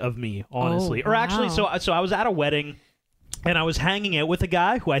Meade of me, honestly. Oh, Or actually, wow. so I was at a wedding and I was hanging out with a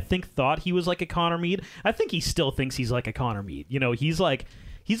guy who I think thought he was like a Connor Meade. I think he still thinks he's like a Connor Meade. You know, he's a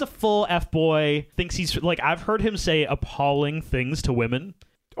full F-boy, thinks he's like, I've heard him say appalling things to women.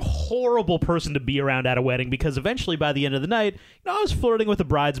 Horrible person to be around at a wedding, because eventually by the end of the night, I was flirting with a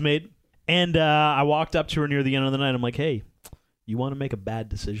bridesmaid, and I walked up to her near the end of the night. I'm like, hey, you want to make a bad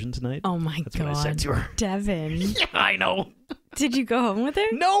decision tonight? Oh my That's God. what I said to her. Devin. Yeah, I know. Did you go home with her?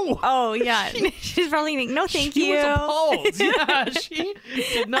 No. Oh, yeah. She's probably thinking, no, thank She you. was appalled. Yeah, she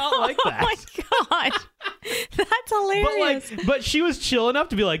did not like that. Oh my God. That's hilarious. But she was chill enough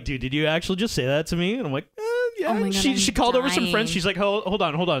to be like, dude, did you actually just say that to me? And I'm like, yeah. Oh my God, she I'm called over some dying. friends. She's like, hold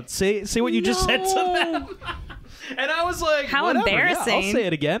on. Say what you just said to them. And I was like, How whatever. Yeah, embarrassing. I'll say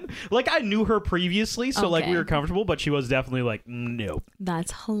it again. Like, I knew her previously, so like we Okay. were comfortable, but she was definitely like, no.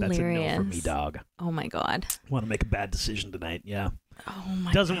 That's hilarious. That's a no for me, dog. Oh my God. Want to make a bad decision tonight. Yeah. Oh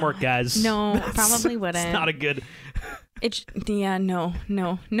my Doesn't God. work, guys. No, That's- probably wouldn't. It's not a good...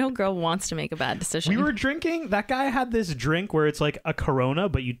 No girl wants to make a bad decision. We were drinking. That guy had this drink where it's like a Corona,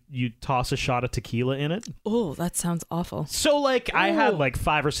 but you toss a shot of tequila in it. Oh, that sounds awful. So like I had Ooh. like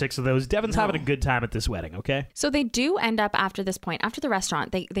 5 or 6 of those. Devin's having a good time at this wedding. Okay. So they do end up after this point, after the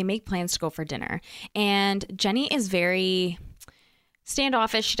restaurant, they make plans to go for dinner. And Jenny is very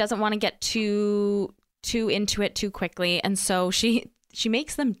standoffish. She doesn't want to get too into it too quickly. And so she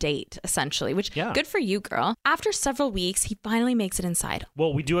makes them date, essentially, which good for you, girl. After several weeks, he finally makes it inside.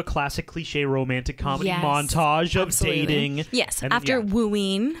 Well, we do a classic cliche romantic comedy Yes, montage of absolutely. dating. Yes, And then, after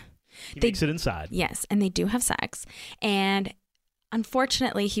wooing. he makes it inside. Yes, and they do have sex. And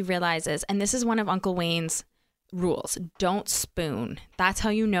unfortunately, he realizes, and this is one of Uncle Wayne's rules, don't spoon. That's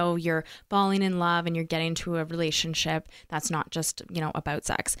how you know you're falling in love and you're getting into a relationship that's not just, about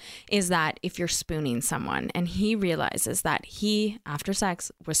sex, is that if you're spooning someone. And he realizes that he, after sex,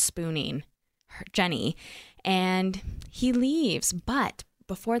 was spooning Jenny, and he leaves. But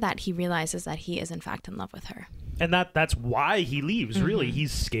before that, he realizes that he is in fact in love with her. And that's why he leaves, really.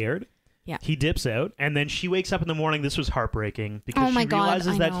 He's scared. Yeah. He dips out, and then she wakes up in the morning. This was heartbreaking because Oh my she God,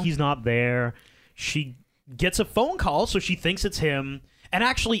 realizes I that know. he's not there. She gets a phone call, so she thinks it's him. And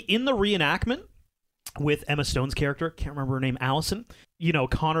actually, in the reenactment with Emma Stone's character, can't remember her name, Allison,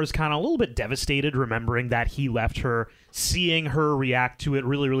 Connor's kind of a little bit devastated, remembering that he left her, seeing her react to it,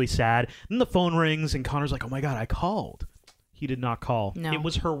 really, really sad. Then the phone rings, and Connor's like, oh my God, I called. He did not call. No. It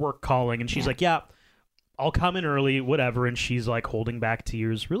was her work calling, and she's like, yeah, I'll come in early, whatever. And she's like holding back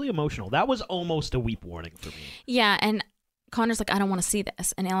tears, really emotional. That was almost a weep warning for me. Yeah, and Connor's like, I don't want to see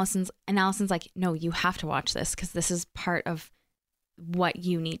this. And Allison's like, no, you have to watch this because this is part of what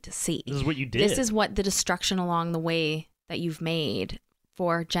you need to see. This is what you did. This is what the destruction along the way that you've made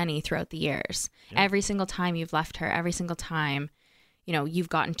for Jenny throughout the years. Yeah. Every single time you've left her, every single time, you've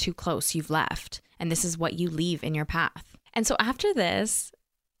gotten too close, you've left. And this is what you leave in your path. And so after this,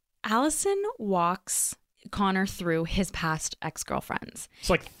 Allison walks Connor through his past ex-girlfriends. It's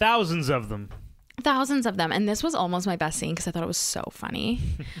like thousands of them. Thousands of them. And this was almost my best scene because I thought it was so funny.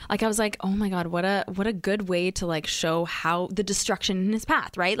 Like I was like, oh my God, what a good way to like show how the destruction in his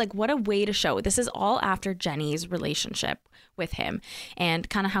path, right? Like what a way to show. This is all after Jenny's relationship with him and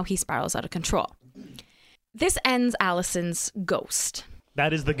kind of how he spirals out of control. This ends Allison's ghost.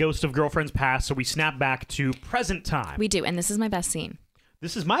 That is the ghost of girlfriend's past, so we snap back to present time. We do, and this is my best scene.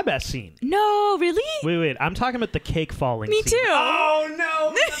 This is my best scene. No, really? Wait. I'm talking about the cake falling Me scene. too. Oh,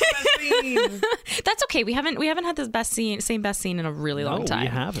 no. That's the best scene. That's okay. We haven't had this same best scene in a really long time.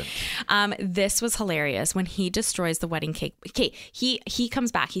 No, we haven't. This was hilarious when he destroys the wedding cake. Okay, he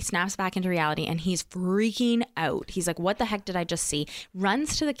comes back. He snaps back into reality and he's freaking out. He's like, what the heck did I just see?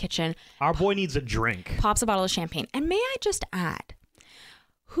 Runs to the kitchen. Our boy needs a drink. Pops a bottle of champagne. And may I just add,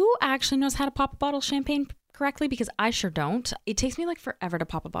 who actually knows how to pop a bottle of champagne correctly? Because I sure don't. It takes me like forever to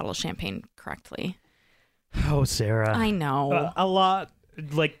pop a bottle of champagne correctly. Oh, Sarah. I know. A lot.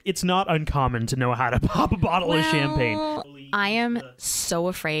 Like, it's not uncommon to know how to pop a bottle of champagne. I am so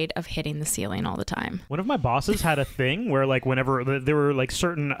afraid of hitting the ceiling all the time. One of my bosses had a thing where, like, whenever there were like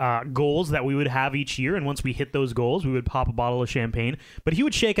certain goals that we would have each year, and once we hit those goals, we would pop a bottle of champagne. But he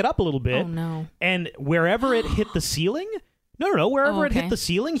would shake it up a little bit. Oh, no. And wherever it hit the ceiling, wherever it hit the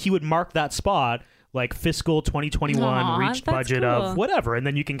ceiling, he would mark that spot. Like fiscal 2021 reached budget of whatever. And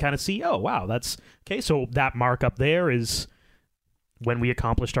then you can kind of see, oh, wow, that's okay. So that mark up there is when we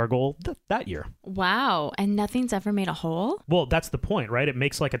accomplished our goal that year. Wow. And nothing's ever made a hole? Well, that's the point, right? It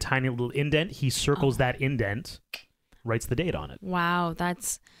makes like a tiny little indent. He circles that indent, writes the date on it. Wow.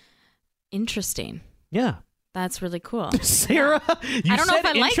 That's interesting. Yeah. That's really cool. Sarah, I don't know if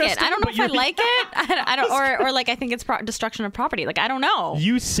I like it. I don't know if I like it. I don't, or like I think it's destruction of property. Like I don't know.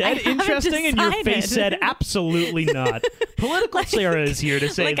 You said interesting, and your face said absolutely not. Political Sarah is here to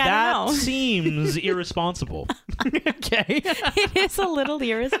say like, that seems irresponsible. Okay, it is a little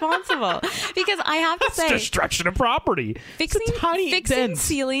irresponsible because I have to say destruction of property. Fixing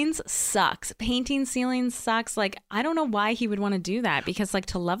ceilings sucks. Painting ceilings sucks. Like I don't know why he would want to do that because like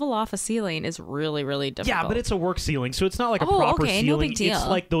to level off a ceiling is really really difficult. Yeah, but it's a work ceiling, so it's not like a proper ceiling. No big deal. It's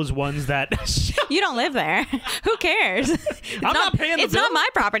like those ones that you don't live there. Who cares? I'm not paying the It's bill. not my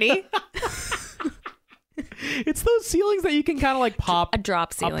property. It's those ceilings that you can kind of like pop. A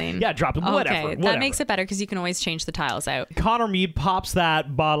drop ceiling. Drop them. Whatever. That makes it better because you can always change the tiles out. Connor Mead pops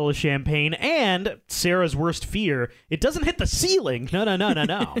that bottle of champagne, and Sarah's worst fear, it doesn't hit the ceiling.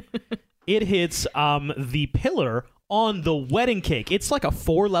 No. It hits the pillar on the wedding cake. It's like a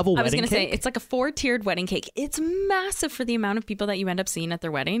 4-level wedding cake. I was going to say, it's like a 4-tiered wedding cake. It's massive for the amount of people that you end up seeing at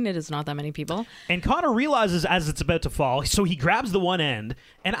their wedding. It is not that many people. And Connor realizes as it's about to fall, so he grabs the one end.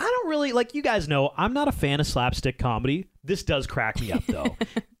 And I don't really, like you guys know, I'm not a fan of slapstick comedy. This does crack me up, though.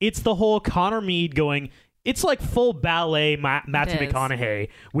 It's the whole Connor Mead going... It's like full ballet Matthew McConaughey,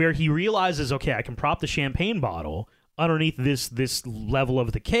 where he realizes, okay, I can prop the champagne bottle underneath this level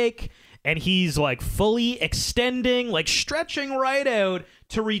of the cake, and he's like fully extending, like stretching right out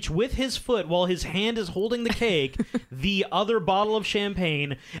to reach with his foot while his hand is holding the cake, the other bottle of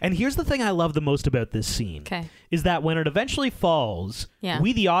champagne. And here's the thing I love the most about this scene, is that when it eventually falls,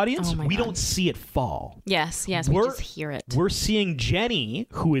 we the audience, we don't see it fall. Yes, we just hear it. We're seeing Jenny,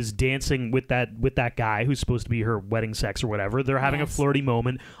 who is dancing with that guy who's supposed to be her wedding sex or whatever. They're having a flirty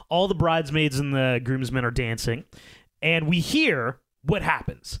moment. All the bridesmaids and the groomsmen are dancing. And we hear what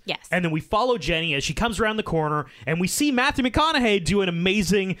happens. Yes. And then we follow Jenny as she comes around the corner, and we see Matthew McConaughey do an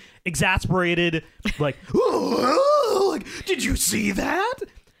amazing, exasperated, like, did you see that?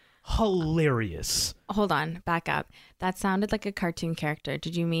 Hilarious. Hold on, back up. That sounded like a cartoon character.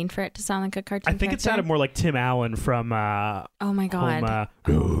 Did you mean for it to sound like a cartoon character? I think it sounded more like Tim Allen from oh my God.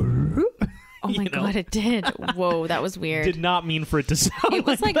 Oh my God, it did. Whoa, that was weird. Did not mean for it to sound It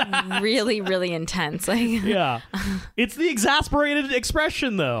was like that. really, really intense. Like, yeah. It's the exasperated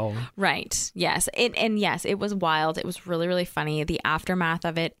expression, though. Right. Yes. Yes, it was wild. It was really, really funny. The aftermath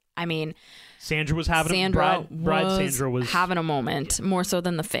of it, I mean... Sandra was having Sandra was having a moment, more so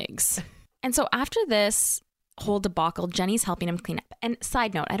than the figs. And so after this whole debacle, Jenny's helping him clean up. And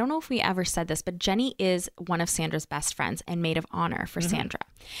side note, I don't know if we ever said this, but Jenny is one of Sandra's best friends and maid of honor for Sandra.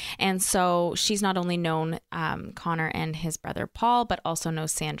 And so she's not only known Connor and his brother Paul, but also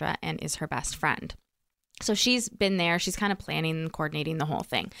knows Sandra and is her best friend. So she's been there. She's kind of planning and coordinating the whole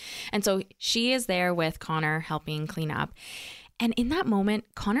thing. And so she is there with Connor helping clean up. And in that moment,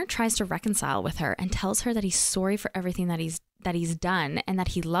 Connor tries to reconcile with her and tells her that he's sorry for everything that he's done and that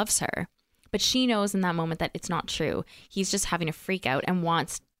he loves her. But she knows in that moment that it's not true. He's just having a freak out and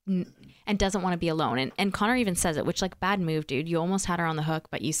doesn't want to be alone. And Connor even says it, which, like, bad move, dude. You almost had her on the hook,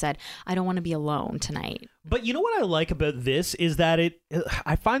 but you said, I don't want to be alone tonight. But you know what I like about this is that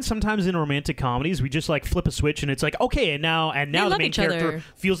I find sometimes in romantic comedies, we just like flip a switch and it's like, okay, and now the main character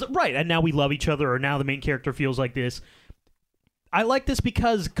feels right. And now we love each other, or now the main character feels like this. I like this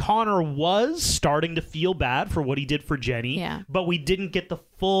because Connor was starting to feel bad for what he did for Jenny, but we didn't get the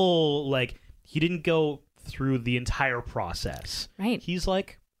full, like, he didn't go through the entire process. Right. He's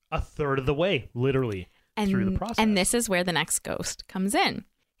like a third of the way, literally, through the process. And this is where the next ghost comes in.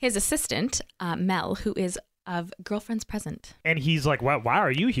 His assistant, Mel, who is of Girlfriends Present. And he's like, why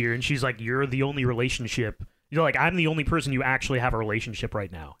are you here? And she's like, you're the only relationship. You're like, I'm the only person you actually have a relationship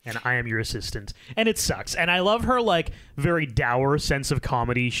right now, and I am your assistant. And it sucks. And I love her, like, very dour sense of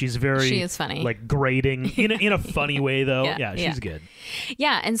comedy. She is funny. Like, grating in a funny way, though. Yeah, she's good.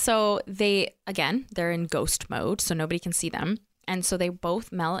 Yeah, and so they're in ghost mode, so nobody can see them. And so they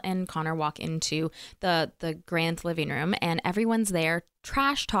both, Mel and Connor, walk into the grand living room, and everyone's there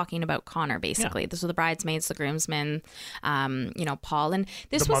trash talking about Connor, basically. This are the bridesmaids, the groomsmen, Paul. And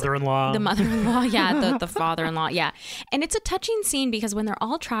this the was mother-in-law. The mother-in-law, yeah, the father-in-law, yeah. And it's a touching scene because when they're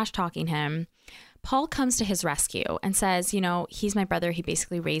all trash talking him, Paul comes to his rescue and says, he's my brother. He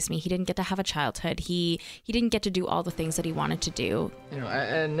basically raised me. He didn't get to have a childhood. He didn't get to do all the things that he wanted to do.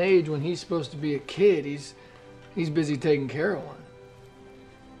 At an age when he's supposed to be a kid, he's busy taking care of one.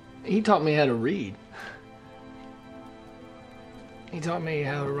 He taught me how to read. He taught me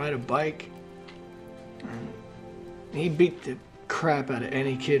how to ride a bike. He beat the crap out of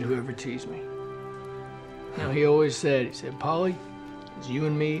any kid who ever teased me. He always said, Polly, it's you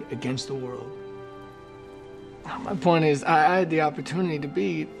and me against the world. My point is, I had the opportunity to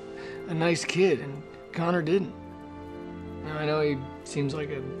be a nice kid, and Connor didn't. I know he seems like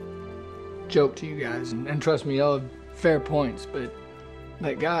a joke to you guys, and trust me, y'all have fair points, but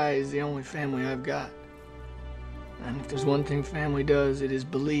that guy is the only family I've got. And if there's one thing family does, it is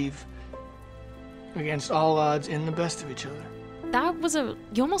believe against all odds in the best of each other. That was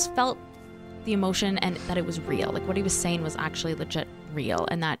you almost felt the emotion and that it was real. Like what he was saying was actually legit real,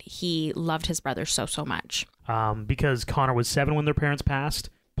 and that he loved his brother so much. Because Connor was 7 when their parents passed.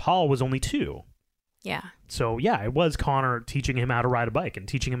 Paul was only 2. Yeah. So, yeah, it was Connor teaching him how to ride a bike and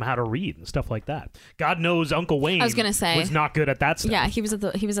teaching him how to read and stuff like that. God knows Uncle Wayne was not good at that stuff. Yeah, he was at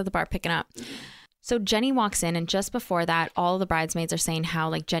the bar picking up. So Jenny walks in, and just before that, all of the bridesmaids are saying how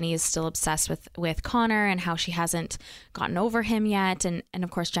like Jenny is still obsessed with Connor and how she hasn't gotten over him yet. And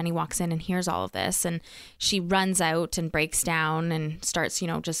of course, Jenny walks in and hears all of this, and she runs out and breaks down and starts,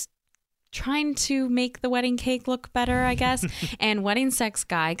 just trying to make the wedding cake look better, I guess. And wedding sex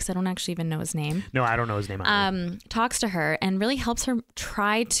guy, because I don't actually even know his name. No, I don't know his name either. Talks to her and really helps her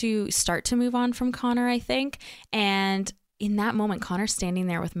try to start to move on from Connor, I think. And in that moment, Connor's standing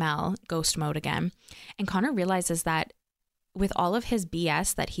there with Mel, ghost mode again. And Connor realizes that with all of his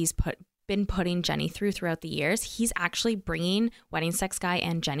BS that he's been putting Jenny throughout the years, he's actually bringing wedding sex guy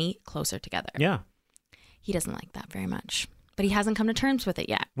and Jenny closer together. Yeah. He doesn't like that very much. But he hasn't come to terms with it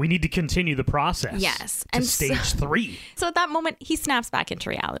yet. We need to continue the process. Yes. To stage 3. So at that moment, he snaps back into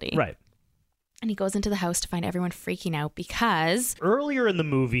reality. Right. And he goes into the house to find everyone freaking out because... Earlier in the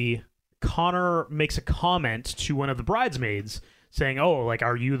movie, Connor makes a comment to one of the bridesmaids saying,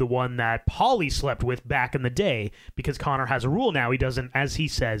 are you the one that Polly slept with back in the day? Because Connor has a rule now. He doesn't, as he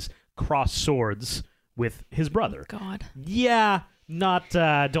says, cross swords with his brother. Oh, God. Yeah,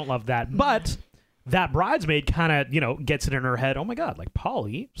 don't love that. But... that bridesmaid kind of, gets it in her head, oh my God, like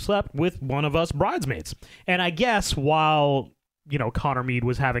Polly slept with one of us bridesmaids. And I guess while, Connor Meade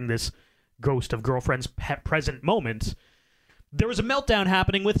was having this ghost of girlfriend's present moment, there was a meltdown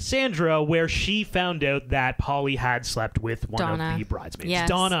happening with Sandra where she found out that Polly had slept with one Donna. of the bridesmaids. Yes.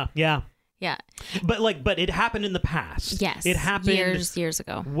 Donna, yeah. Yeah. But it happened in the past. Yes. It happened years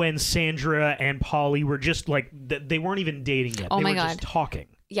ago. When Sandra and Polly were just they weren't even dating yet. Oh they my were God. just talking.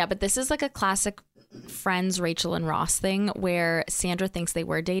 Yeah, but this is like a classic Friends, Rachel and Ross thing where Sandra thinks they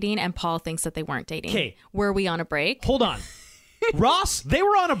were dating and Paul thinks that they weren't dating. Okay. Were we on a break? Hold on. Ross, they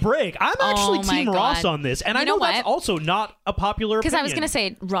were on a break. I'm actually Team Ross on this. And I know that's also not a popular opinion. Because I was going to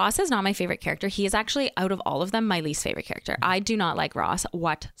say, Ross is not my favorite character. He is actually, out of all of them, my least favorite character. I do not like Ross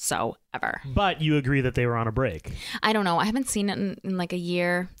whatsoever. But you agree that they were on a break. I don't know. I haven't seen it in like a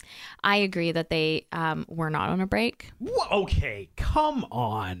year. I agree that they were not on a break. Okay, come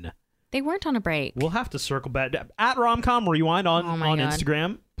on. They weren't on a break. We'll have to circle back. At Romcom Rewind on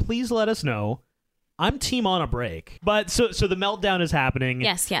Instagram, please let us know. I'm team on a break. But so the meltdown is happening.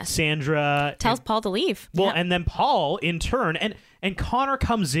 Yes. Sandra tells Paul to leave. Well, yeah. And then Paul, in turn, and Connor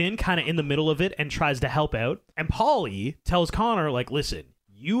comes in kind of in the middle of it and tries to help out. And Paulie tells Connor, like, listen,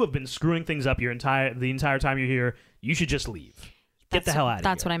 you have been screwing things up the entire time you're here. You should just leave. Get the hell out of here.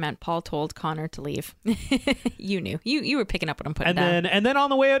 That's what I meant. Paul told Connor to leave. You knew. You were picking up what I'm putting down. And then on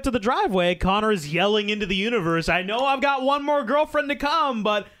the way out to the driveway, Connor is yelling into the universe, I know I've got one more girlfriend to come,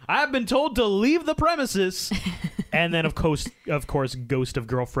 but I've been told to leave the premises. And then, of course, Ghost of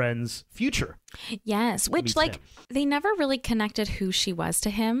Girlfriend's future. Yes, which, they never really connected who she was to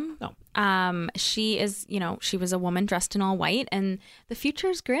him. No. She is, she was a woman dressed in all white, and the future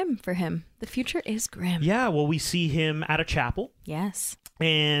is grim for him. The future is grim. Yeah, well, we see him at a chapel. Yes.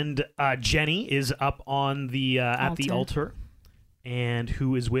 And Jenny is up on the at the altar, and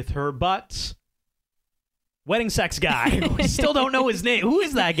who is with her but wedding sex guy. We still don't know his name. Who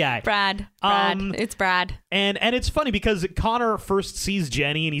is that guy? Brad. It's Brad. And it's funny because Connor first sees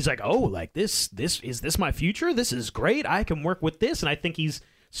Jenny and he's like, "Oh, like this is this my future? This is great. I can work with this." And I think he's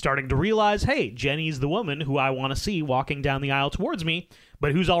starting to realize, hey, Jenny's the woman who I want to see walking down the aisle towards me.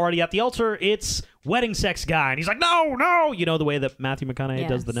 But who's already at the altar? It's wedding sex guy. And he's like, no, no. You know, the way that Matthew McConaughey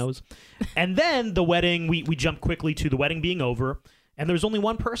does the nose. And then the wedding, we jump quickly to the wedding being over. And there's only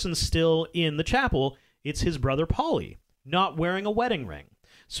one person still in the chapel. It's his brother, Paulie, not wearing a wedding ring.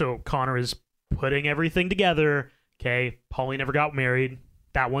 So Connor is putting everything together. Okay, Paulie never got married.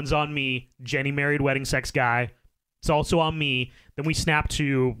 That one's on me. Jenny married wedding sex guy. It's also on me. Then we snap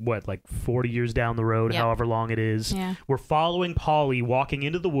to, 40 years down the road, however long it is. Yeah. We're following Paulie walking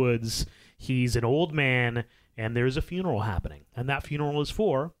into the woods. He's an old man, and there's a funeral happening. And that funeral is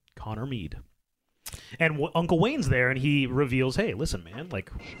for Connor Meade. And Uncle Wayne's there, and he reveals, hey, listen, man,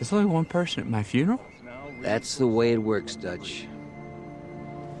 there's only one person at my funeral? That's the way it works, Dutch.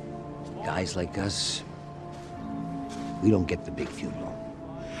 Guys like us, we don't get the big funeral.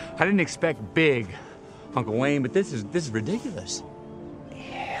 I didn't expect big, Uncle Wayne, but this is ridiculous.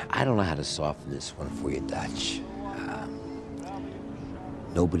 Yeah, I don't know how to soften this one for you, Dutch.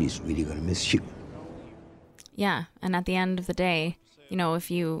 Nobody's really gonna miss you. Yeah, and at the end of the day, you know, if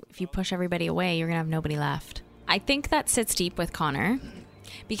you push everybody away, you're gonna have nobody left. I think that sits deep with Connor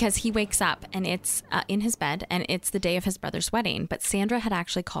because he wakes up and it's in his bed and it's the day of his brother's wedding, but Sandra had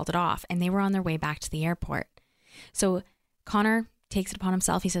actually called it off and they were on their way back to the airport. So Connor takes it upon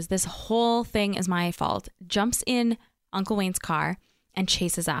himself. He says, this whole thing is my fault. Jumps in Uncle Wayne's car and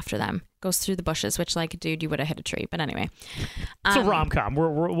chases after them. Goes through the bushes, which, dude, you would have hit a tree. But anyway. It's a rom-com.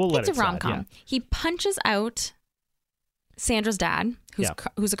 We'll let it slide. It's a rom-com. Yeah. He punches out Sandra's dad,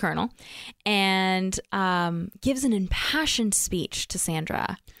 who's a colonel, and gives an impassioned speech to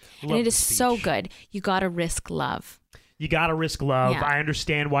Sandra. And it is so good. You got to risk love. You got to risk love. Yeah. I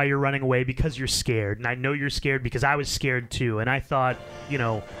understand why you're running away, because you're scared. And I know you're scared because I was scared too. And I thought, You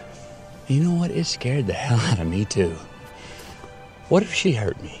know what? It scared the hell out of me too. What if she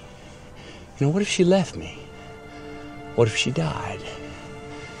hurt me? What if she left me? What if she died?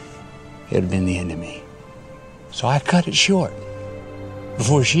 It would have been the end of me. So I cut it short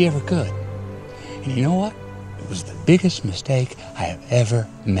before she ever could. And you know what? It was the biggest mistake I have ever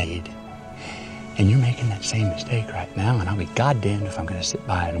made. And you're making that same mistake right now, and I'll be goddamned if I'm going to sit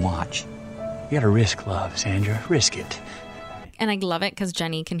by and watch. You got to risk love, Sandra. Risk it. And I love it because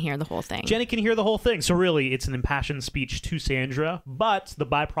Jenny can hear the whole thing. Jenny can hear the whole thing. So really, it's an impassioned speech to Sandra. But the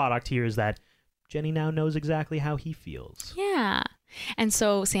byproduct here is that Jenny now knows exactly how he feels. Yeah. And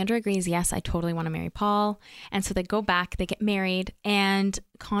so Sandra agrees, yes, I totally want to marry Paul. And so they go back, they get married, and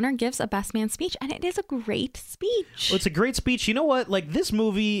Connor gives a best man speech. And it is a great speech. Well, it's a great speech. You know what? This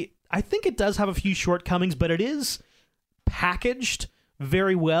movie, I think it does have a few shortcomings, but it is packaged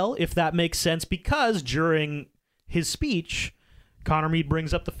very well, if that makes sense, because during his speech, Connor Meade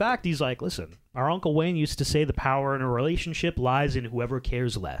brings up the fact, he's like, listen, our Uncle Wayne used to say the power in a relationship lies in whoever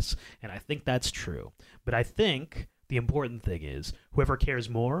cares less. And I think that's true. But I think the important thing is whoever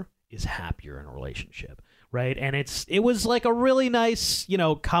cares more is happier in a relationship, right? And it was a really nice,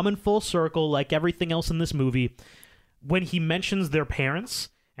 coming full circle, like everything else in this movie. When he mentions their parents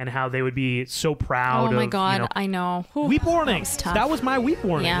and how they would be so proud of... Oh my God, I know. Weep warning. That was my weep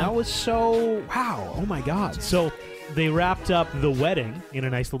warning. Yeah. That was so... Wow. Oh my God. So... They wrapped up the wedding in a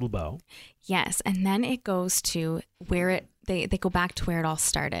nice little bow. Yes, and then it goes to where they go back to where it all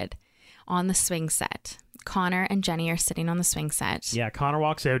started, on the swing set. Connor and Jenny are sitting on the swing set. Yeah, Connor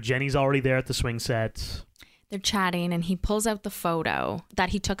walks out. Jenny's already there at the swing set. They're chatting, and he pulls out the photo that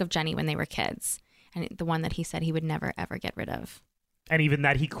he took of Jenny when they were kids, and the one that he said he would never, ever get rid of. And even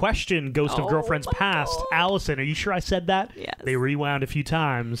that he questioned Ghost of Girlfriend's Past. God. Allison, are you sure I said that? Yes. They rewound a few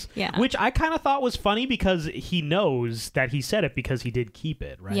times. Yeah. Which I kind of thought was funny because he knows that he said it because he did keep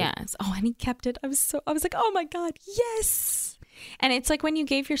it, right? Yes. Oh, and he kept it. I was like, oh my God, yes. And it's like when you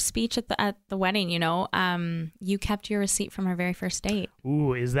gave your speech at the wedding, you kept your receipt from our very first date.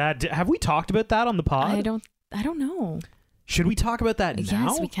 Ooh, have we talked about that on the pod? I don't know. Should we talk about that now?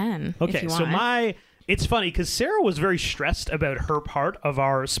 Yes, we can. Okay, if you so want. It's funny because Sarah was very stressed about her part of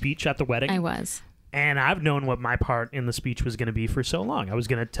our speech at the wedding. I was. And I've known what my part in the speech was going to be for so long. I was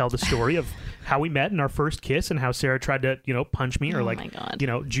going to tell the story of how we met and our first kiss and how Sarah tried to, punch me or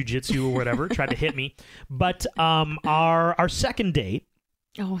jujitsu or whatever, tried to hit me. But our second date.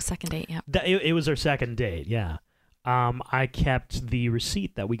 Oh, second date, yeah. It was our second date, yeah. I kept the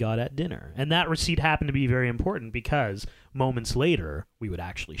receipt that we got at dinner. And that receipt happened to be very important because moments later, we would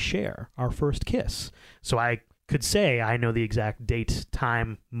actually share our first kiss. So I could say I know the exact date,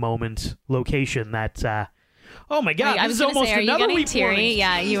 time, moment, location that... oh my God! Wait, I was almost say, are another you getting teary?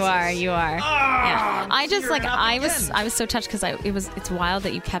 Yeah, you are. Yeah. I just I was so touched because it's wild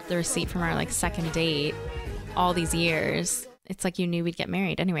that you kept the receipt from our second date all these years. it's like you knew we'd get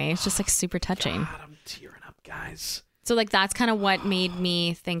married anyway. It's just like super touching. God, I'm tearing up, guys. So like that's kind of what made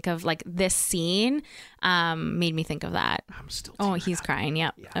me think of like this scene. Made me think of that. I'm still. Oh, he's up. crying.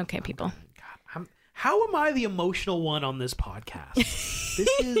 Yep. Yeah, okay, people. God, how am I the emotional one on this podcast? This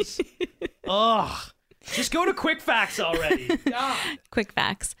is. Ugh. Just go to quick facts already. God. Quick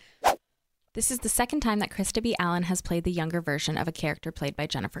facts. This is the second time that Krista B. Allen has played the younger version of a character played by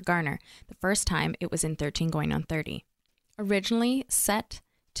Jennifer Garner. The first time it was in 13 Going on 30. Originally set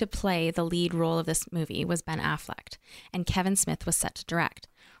to play the lead role of this movie was Ben Affleck, and Kevin Smith was set to direct.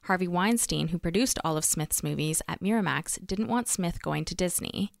 Harvey Weinstein, who produced all of Smith's movies at Miramax, didn't want Smith going to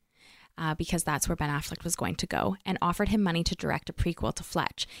Disney because that's where Ben Affleck was going to go, and offered him money to direct a prequel to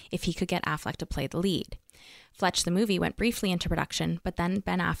Fletch if he could get Affleck to play the lead. Fletch the movie went briefly into production, but then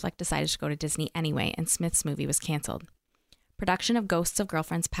Ben Affleck decided to go to Disney anyway, and Smith's movie was canceled. Production of Ghosts of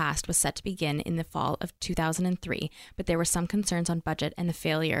Girlfriends Past was set to begin in the fall of 2003, but there were some concerns on budget and the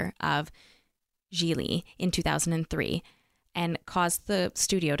failure of Gigli in 2003 and caused the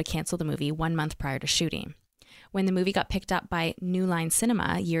studio to cancel the movie 1 month prior to shooting. When the movie got picked up by New Line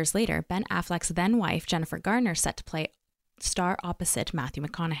Cinema years later, Ben Affleck's then wife, Jennifer Garner, set to play star opposite Matthew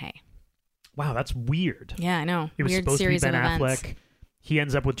McConaughey. Wow, that's weird. Yeah, I know. It was Weird supposed to be series Ben of events. Affleck. He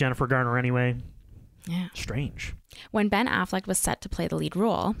ends up with Jennifer Garner anyway. Yeah. Strange. When Ben Affleck was set to play the lead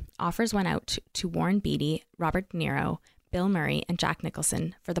role, offers went out to Warren Beatty, Robert De Niro, Bill Murray, and Jack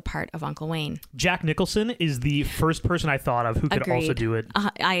Nicholson for the part of Uncle Wayne. Jack Nicholson is the first person I thought of who could Agreed. also do it.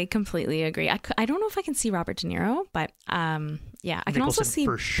 I completely agree. I don't know if I can see Robert De Niro, but yeah, I can also Nicholson see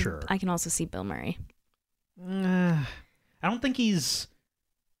for sure. I can also see Bill Murray. I don't think he's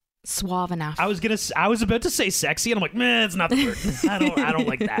Suave enough. I was about to say sexy, and I'm like, man, it's not the word. I don't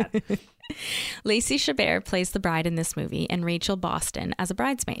like that. Lacey Chabert plays the bride in this movie, and Rachel Boston as a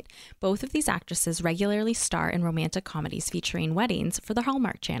bridesmaid. Both of these actresses regularly star in romantic comedies featuring weddings for the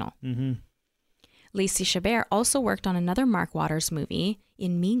Hallmark Channel. Mm-hmm. Lacey Chabert also worked on another Mark Waters movie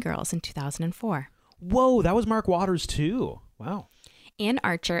in Mean Girls in 2004. Whoa, that was Mark Waters too. Wow. Ann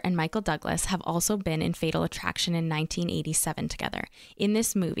Archer and Michael Douglas have also been in Fatal Attraction in 1987 together. In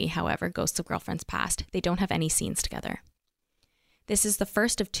this movie, however, Ghosts of Girlfriends Past, they don't have any scenes together. This is the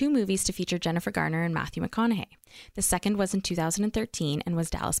first of 2 movies to feature Jennifer Garner and Matthew McConaughey. The second was in 2013 and was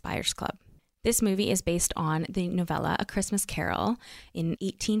Dallas Buyers Club. This movie is based on the novella A Christmas Carol in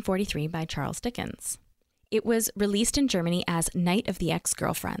 1843 by Charles Dickens. It was released in Germany as Night of the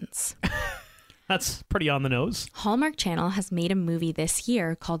Ex-Girlfriends. That's pretty on the nose. Hallmark Channel has made a movie this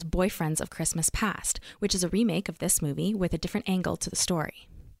year called Boyfriends of Christmas Past, which is a remake of this movie with a different angle to the story.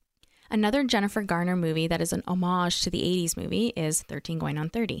 Another Jennifer Garner movie that is an homage to the 80s movie is 13 Going on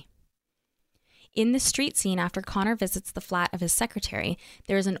 30. In the street scene after Connor visits the flat of his secretary,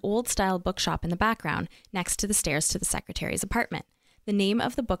 there is an old-style bookshop in the background next to the stairs to the secretary's apartment. The name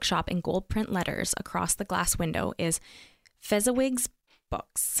of the bookshop in gold print letters across the glass window is Fezziwig's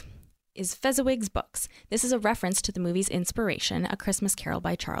Books. This is a reference to the movie's inspiration, A Christmas Carol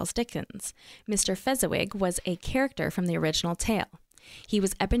by Charles Dickens. Mr. Fezziwig was a character from the original tale. He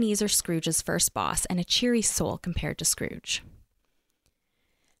was Ebenezer Scrooge's first boss and a cheery soul compared to Scrooge.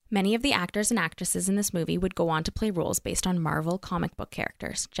 Many of the actors and actresses in this movie would go on to play roles based on Marvel comic book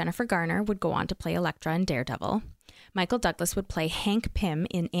characters. Jennifer Garner would go on to play Elektra in Daredevil. Michael Douglas would play Hank Pym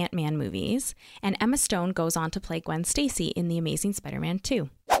in Ant-Man movies. And Emma Stone goes on to play Gwen Stacy in The Amazing Spider-Man 2.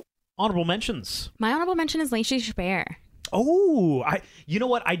 Honorable mentions. My honorable mention is Lacey Chabert. Oh, you know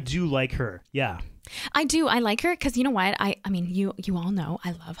what? I do like her. Yeah. I do. I like her because you know what? I mean, you all know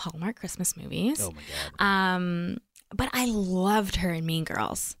I love Hallmark Christmas movies. Oh my God. But I loved her in Mean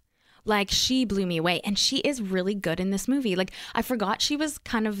Girls. Like, she blew me away, and she is really good in this movie. Like, I forgot she was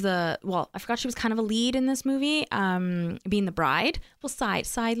kind of a lead in this movie, being the bride. Well,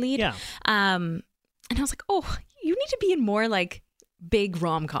 side lead. Yeah. And I was like, oh, you need to be in more like big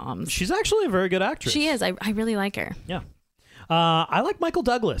rom-coms. She's actually a very good actress. She is. I really like her. Yeah. I like Michael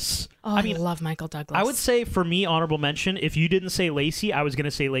Douglas. Oh, I love Michael Douglas. I would say for me, honorable mention, if you didn't say Lacey, I was going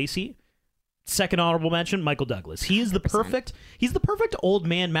to say Lacey. Second honorable mention, Michael Douglas. He's the perfect old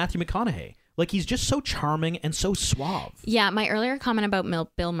man Matthew McConaughey. Like, he's just so charming and so suave. Yeah, my earlier comment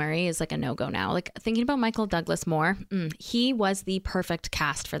about Bill Murray is like a no-go now. Like, thinking about Michael Douglas more, he was the perfect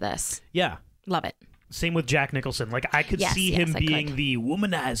cast for this. Yeah. Love it. Same with Jack Nicholson. Like, I could see him being the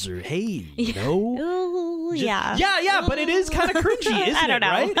womanizer. Hey, you know? Ooh, yeah. Yeah, but it is kind of cringy, isn't it? I don't know.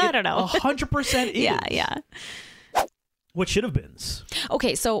 Right? I don't know. 100% is. Yeah. What should have been?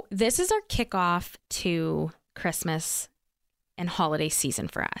 Okay, so this is our kickoff to Christmas and holiday season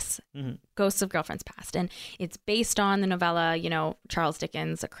for us. Mm-hmm. Ghosts of Girlfriends Past. And it's based on the novella, Charles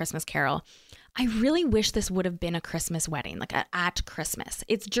Dickens' A Christmas Carol. I really wish this would have been a Christmas wedding, like at Christmas.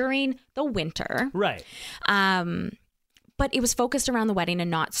 It's during the winter. Right. But it was focused around the wedding and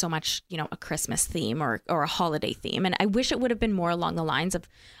not so much, a Christmas theme or a holiday theme. And I wish it would have been more along the lines of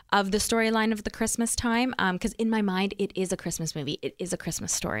the storyline of the Christmas time. Because in my mind, it is a Christmas movie. It is a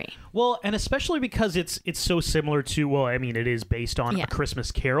Christmas story. Well, and especially because it's so similar to, it is based on A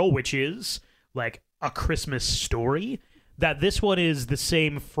Christmas Carol, which is like a Christmas story, that this one is the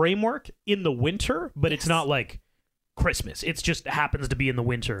same framework in the winter, but it's not like Christmas. It just happens to be in the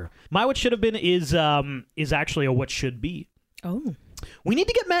winter. My what should have been is actually a what should be. Oh. We need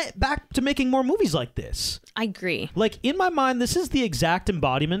to get back to making more movies like this. I agree. Like, in my mind, this is the exact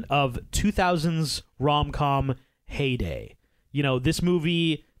embodiment of 2000s rom-com heyday. This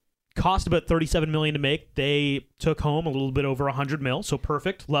movie cost about $37 million to make. They took home a little bit over $100 million, so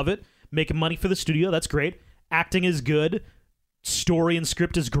perfect. Love it. Making money for the studio. That's great. Acting is good. Story and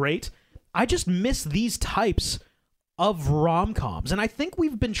script is great. I just miss these types of rom-coms, and I think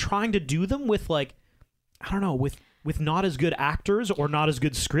we've been trying to do them with with not as good actors or not as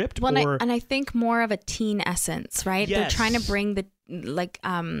good script. Well, and I think more of a teen essence, right? Yes. They're trying to bring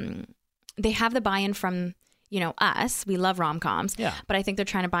they have the buy-in from us. We love rom-coms, but I think they're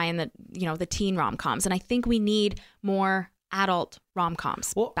trying to buy in the teen rom-coms, and I think we need more adult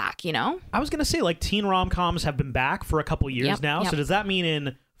rom-coms back. I was gonna say, like, teen rom-coms have been back for a couple years now. So does that mean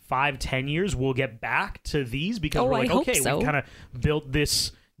in 5-10 years we'll get back to these, because we're like, okay, we've kind of built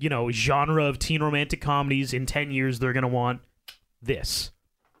this genre of teen romantic comedies. In 10 years they're gonna want this.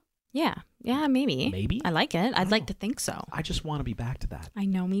 Yeah, maybe I like it. I'd like to think so. I just want to be back to that. I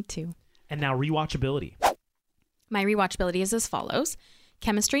know, me too. And now rewatchability. My rewatchability is as follows: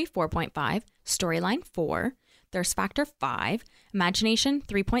 chemistry 4.5, storyline 4, thirst factor 5, imagination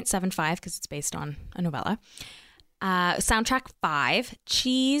 3.75 because it's based on a novella, soundtrack 5,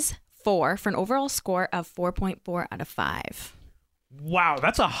 cheese 4 for an overall score of 4.4 out of 5. Wow,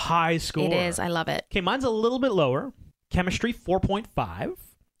 that's a high score. It is. I love it. Okay, mine's a little bit lower. Chemistry 4.5,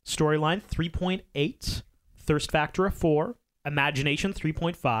 storyline 3.8, thirst factor a 4, imagination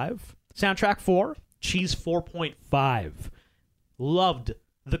 3.5, soundtrack 4, cheese 4.5. Loved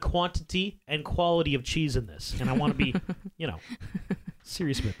the quantity and quality of cheese in this, and I want to be,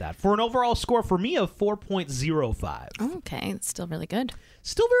 serious with that. For an overall score for me of 4.05. Okay, it's still really good.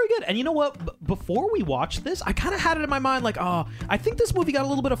 Still very good. And you know what? Before we watched this, I kind of had it in my mind like, I think this movie got a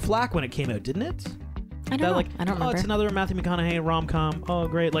little bit of flack when it came out, didn't it? I don't know. I don't remember. It's another Matthew McConaughey rom-com. Oh,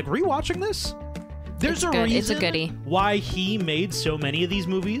 great. Like, rewatching this, there's a reason it's a goodie. Why he made so many of these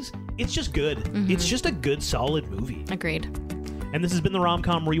movies. It's just good. Mm-hmm. It's just a good, solid movie. Agreed. And this has been the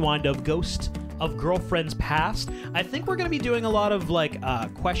Rom-Com Rewind of Ghost of Girlfriends Past. I think we're going to be doing a lot of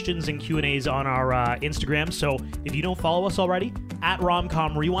questions and Q&As on our Instagram. So if you don't follow us already, at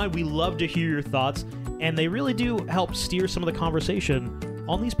Rom-Com Rewind, we love to hear your thoughts. And they really do help steer some of the conversation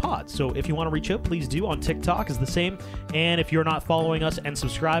on these pods. So if you want to reach out, please do. On TikTok is the same. And if you're not following us and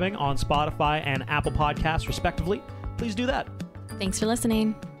subscribing on Spotify and Apple Podcasts, respectively, please do that. Thanks for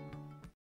listening.